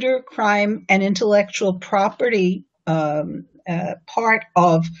Computer Crime and Intellectual Property part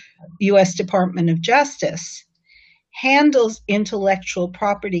of U.S. Department of Justice, handles intellectual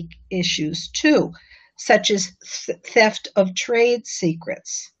property issues too, such as theft of trade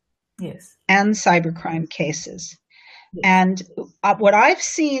secrets. Yes. And cybercrime cases. Yes. And what I've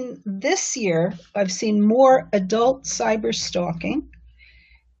seen this year, I've seen more adult cyber stalking,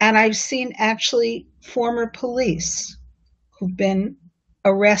 and I've seen actually former police who've been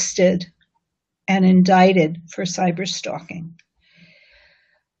arrested and indicted for cyber stalking.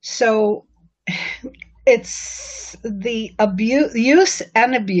 So it's the use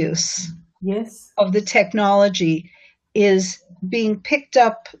and abuse yes. of the technology is being picked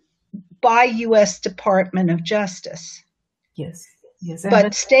up by U.S. Department of Justice. Yes.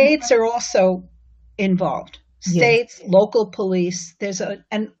 But states are also involved. States, yes. Local police, there's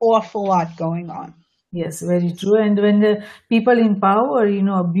an awful lot going on. Yes, very true. And when the people in power,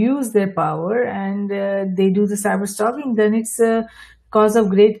 abuse their power and they do the cyber stalking, then it's a cause of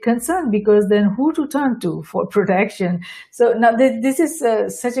great concern, because then who to turn to for protection? So now this is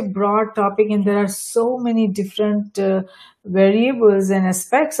such a broad topic, and there are so many different variables and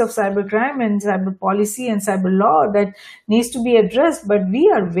aspects of cybercrime and cyber policy and cyber law that needs to be addressed. But we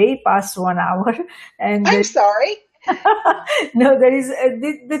are way past 1 hour. And I'm sorry. No, there is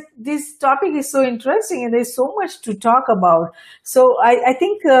this topic is so interesting, and there's so much to talk about. So I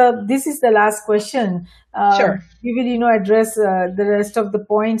think this is the last question. Sure. We will, address the rest of the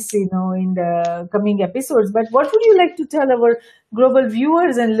points, in the coming episodes. But what would you like to tell our global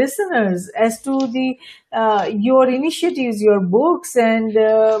viewers and listeners as to the your initiatives, your books, and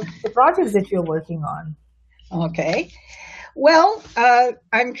the projects that you're working on? Okay. Well,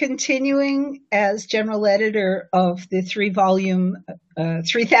 I'm continuing as general editor of the 3-volume,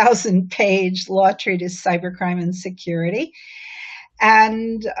 3,000-page law treatise, Cybercrime and Security.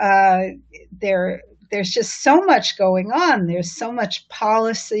 And there's just so much going on. There's so much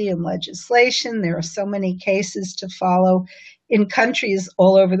policy and legislation. There are so many cases to follow. in countries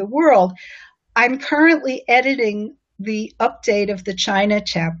all over the world. I'm currently editing the update of the China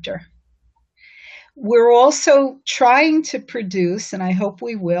chapter. We're also trying to produce, and I hope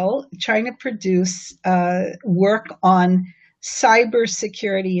we will, trying to produce work on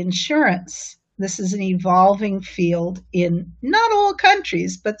cybersecurity insurance. This is an evolving field in not all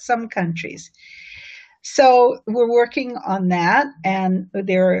countries, but some countries. So we're working on that, and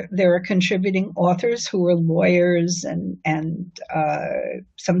there are contributing authors who are lawyers and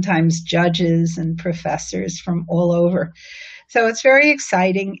sometimes judges and professors from all over. So it's very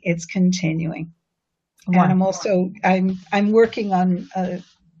exciting. It's continuing. Wow. And I'm also I'm working on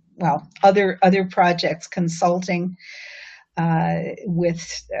other projects, consulting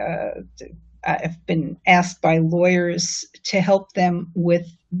with. I've been asked by lawyers to help them with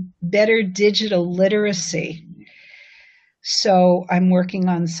better digital literacy. So I'm working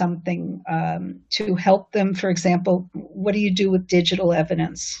on something to help them. For example, what do you do with digital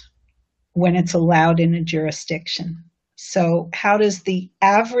evidence when it's allowed in a jurisdiction? So how does the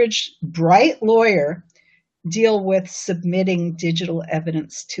average bright lawyer deal with submitting digital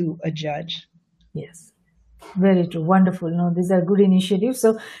evidence to a judge? Yes. Very true. Wonderful. No, these are good initiatives.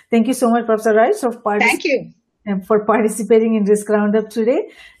 So thank you so much, Professor Rice, Thank you. For participating in Risk Roundup today.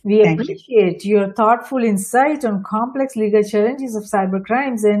 We appreciate your thoughtful insight on complex legal challenges of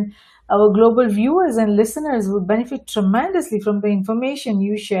cybercrimes, and our global viewers and listeners will benefit tremendously from the information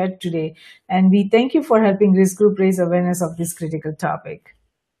you shared today. And we thank you for helping Risk Group raise awareness of this critical topic.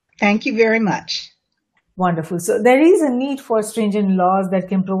 Thank you very much. Wonderful. So there is a need for stringent laws that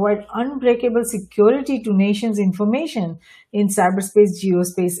can provide unbreakable security to nations' information in cyberspace,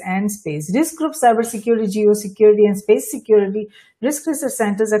 geospace, and space. Risk Group Cybersecurity, Geosecurity, and Space Security Risk Research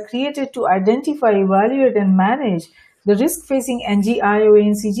Centers are created to identify, evaluate, and manage the risk facing NGIOA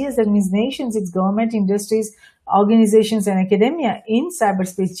and CGS, that means nations, its government, industries, organizations, and academia in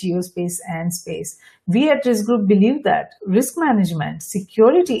cyberspace, geospace, and space. We at Risk Group believe that risk management,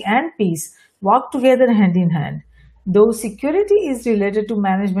 security, and peace walk together hand in hand. Though security is related to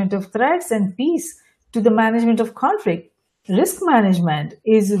management of threats and peace to the management of conflict, risk management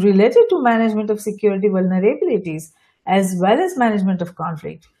is related to management of security vulnerabilities as well as management of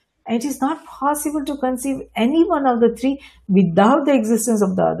conflict. And it is not possible to conceive any one of the three without the existence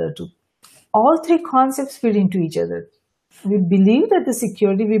of the other two. All three concepts feed into each other. We believe that the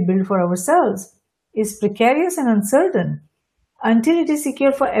security we build for ourselves is precarious and uncertain until it is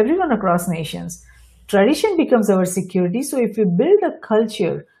secure for everyone across nations. Tradition becomes our security, so if we build a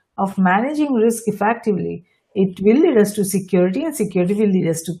culture of managing risk effectively, it will lead us to security, and security will lead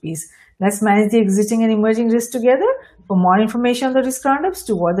us to peace. Let's manage the existing and emerging risks together. For more information on the Risk Roundups,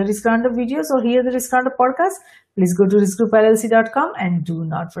 to watch the Risk Roundup videos or hear the Risk Roundup podcast, please go to riskgroupllc.com and do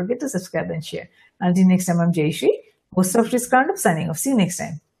not forget to subscribe and share. Until next time, I'm Jayashree, host of Risk Roundup, signing off. See you next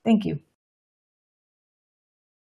time. Thank you.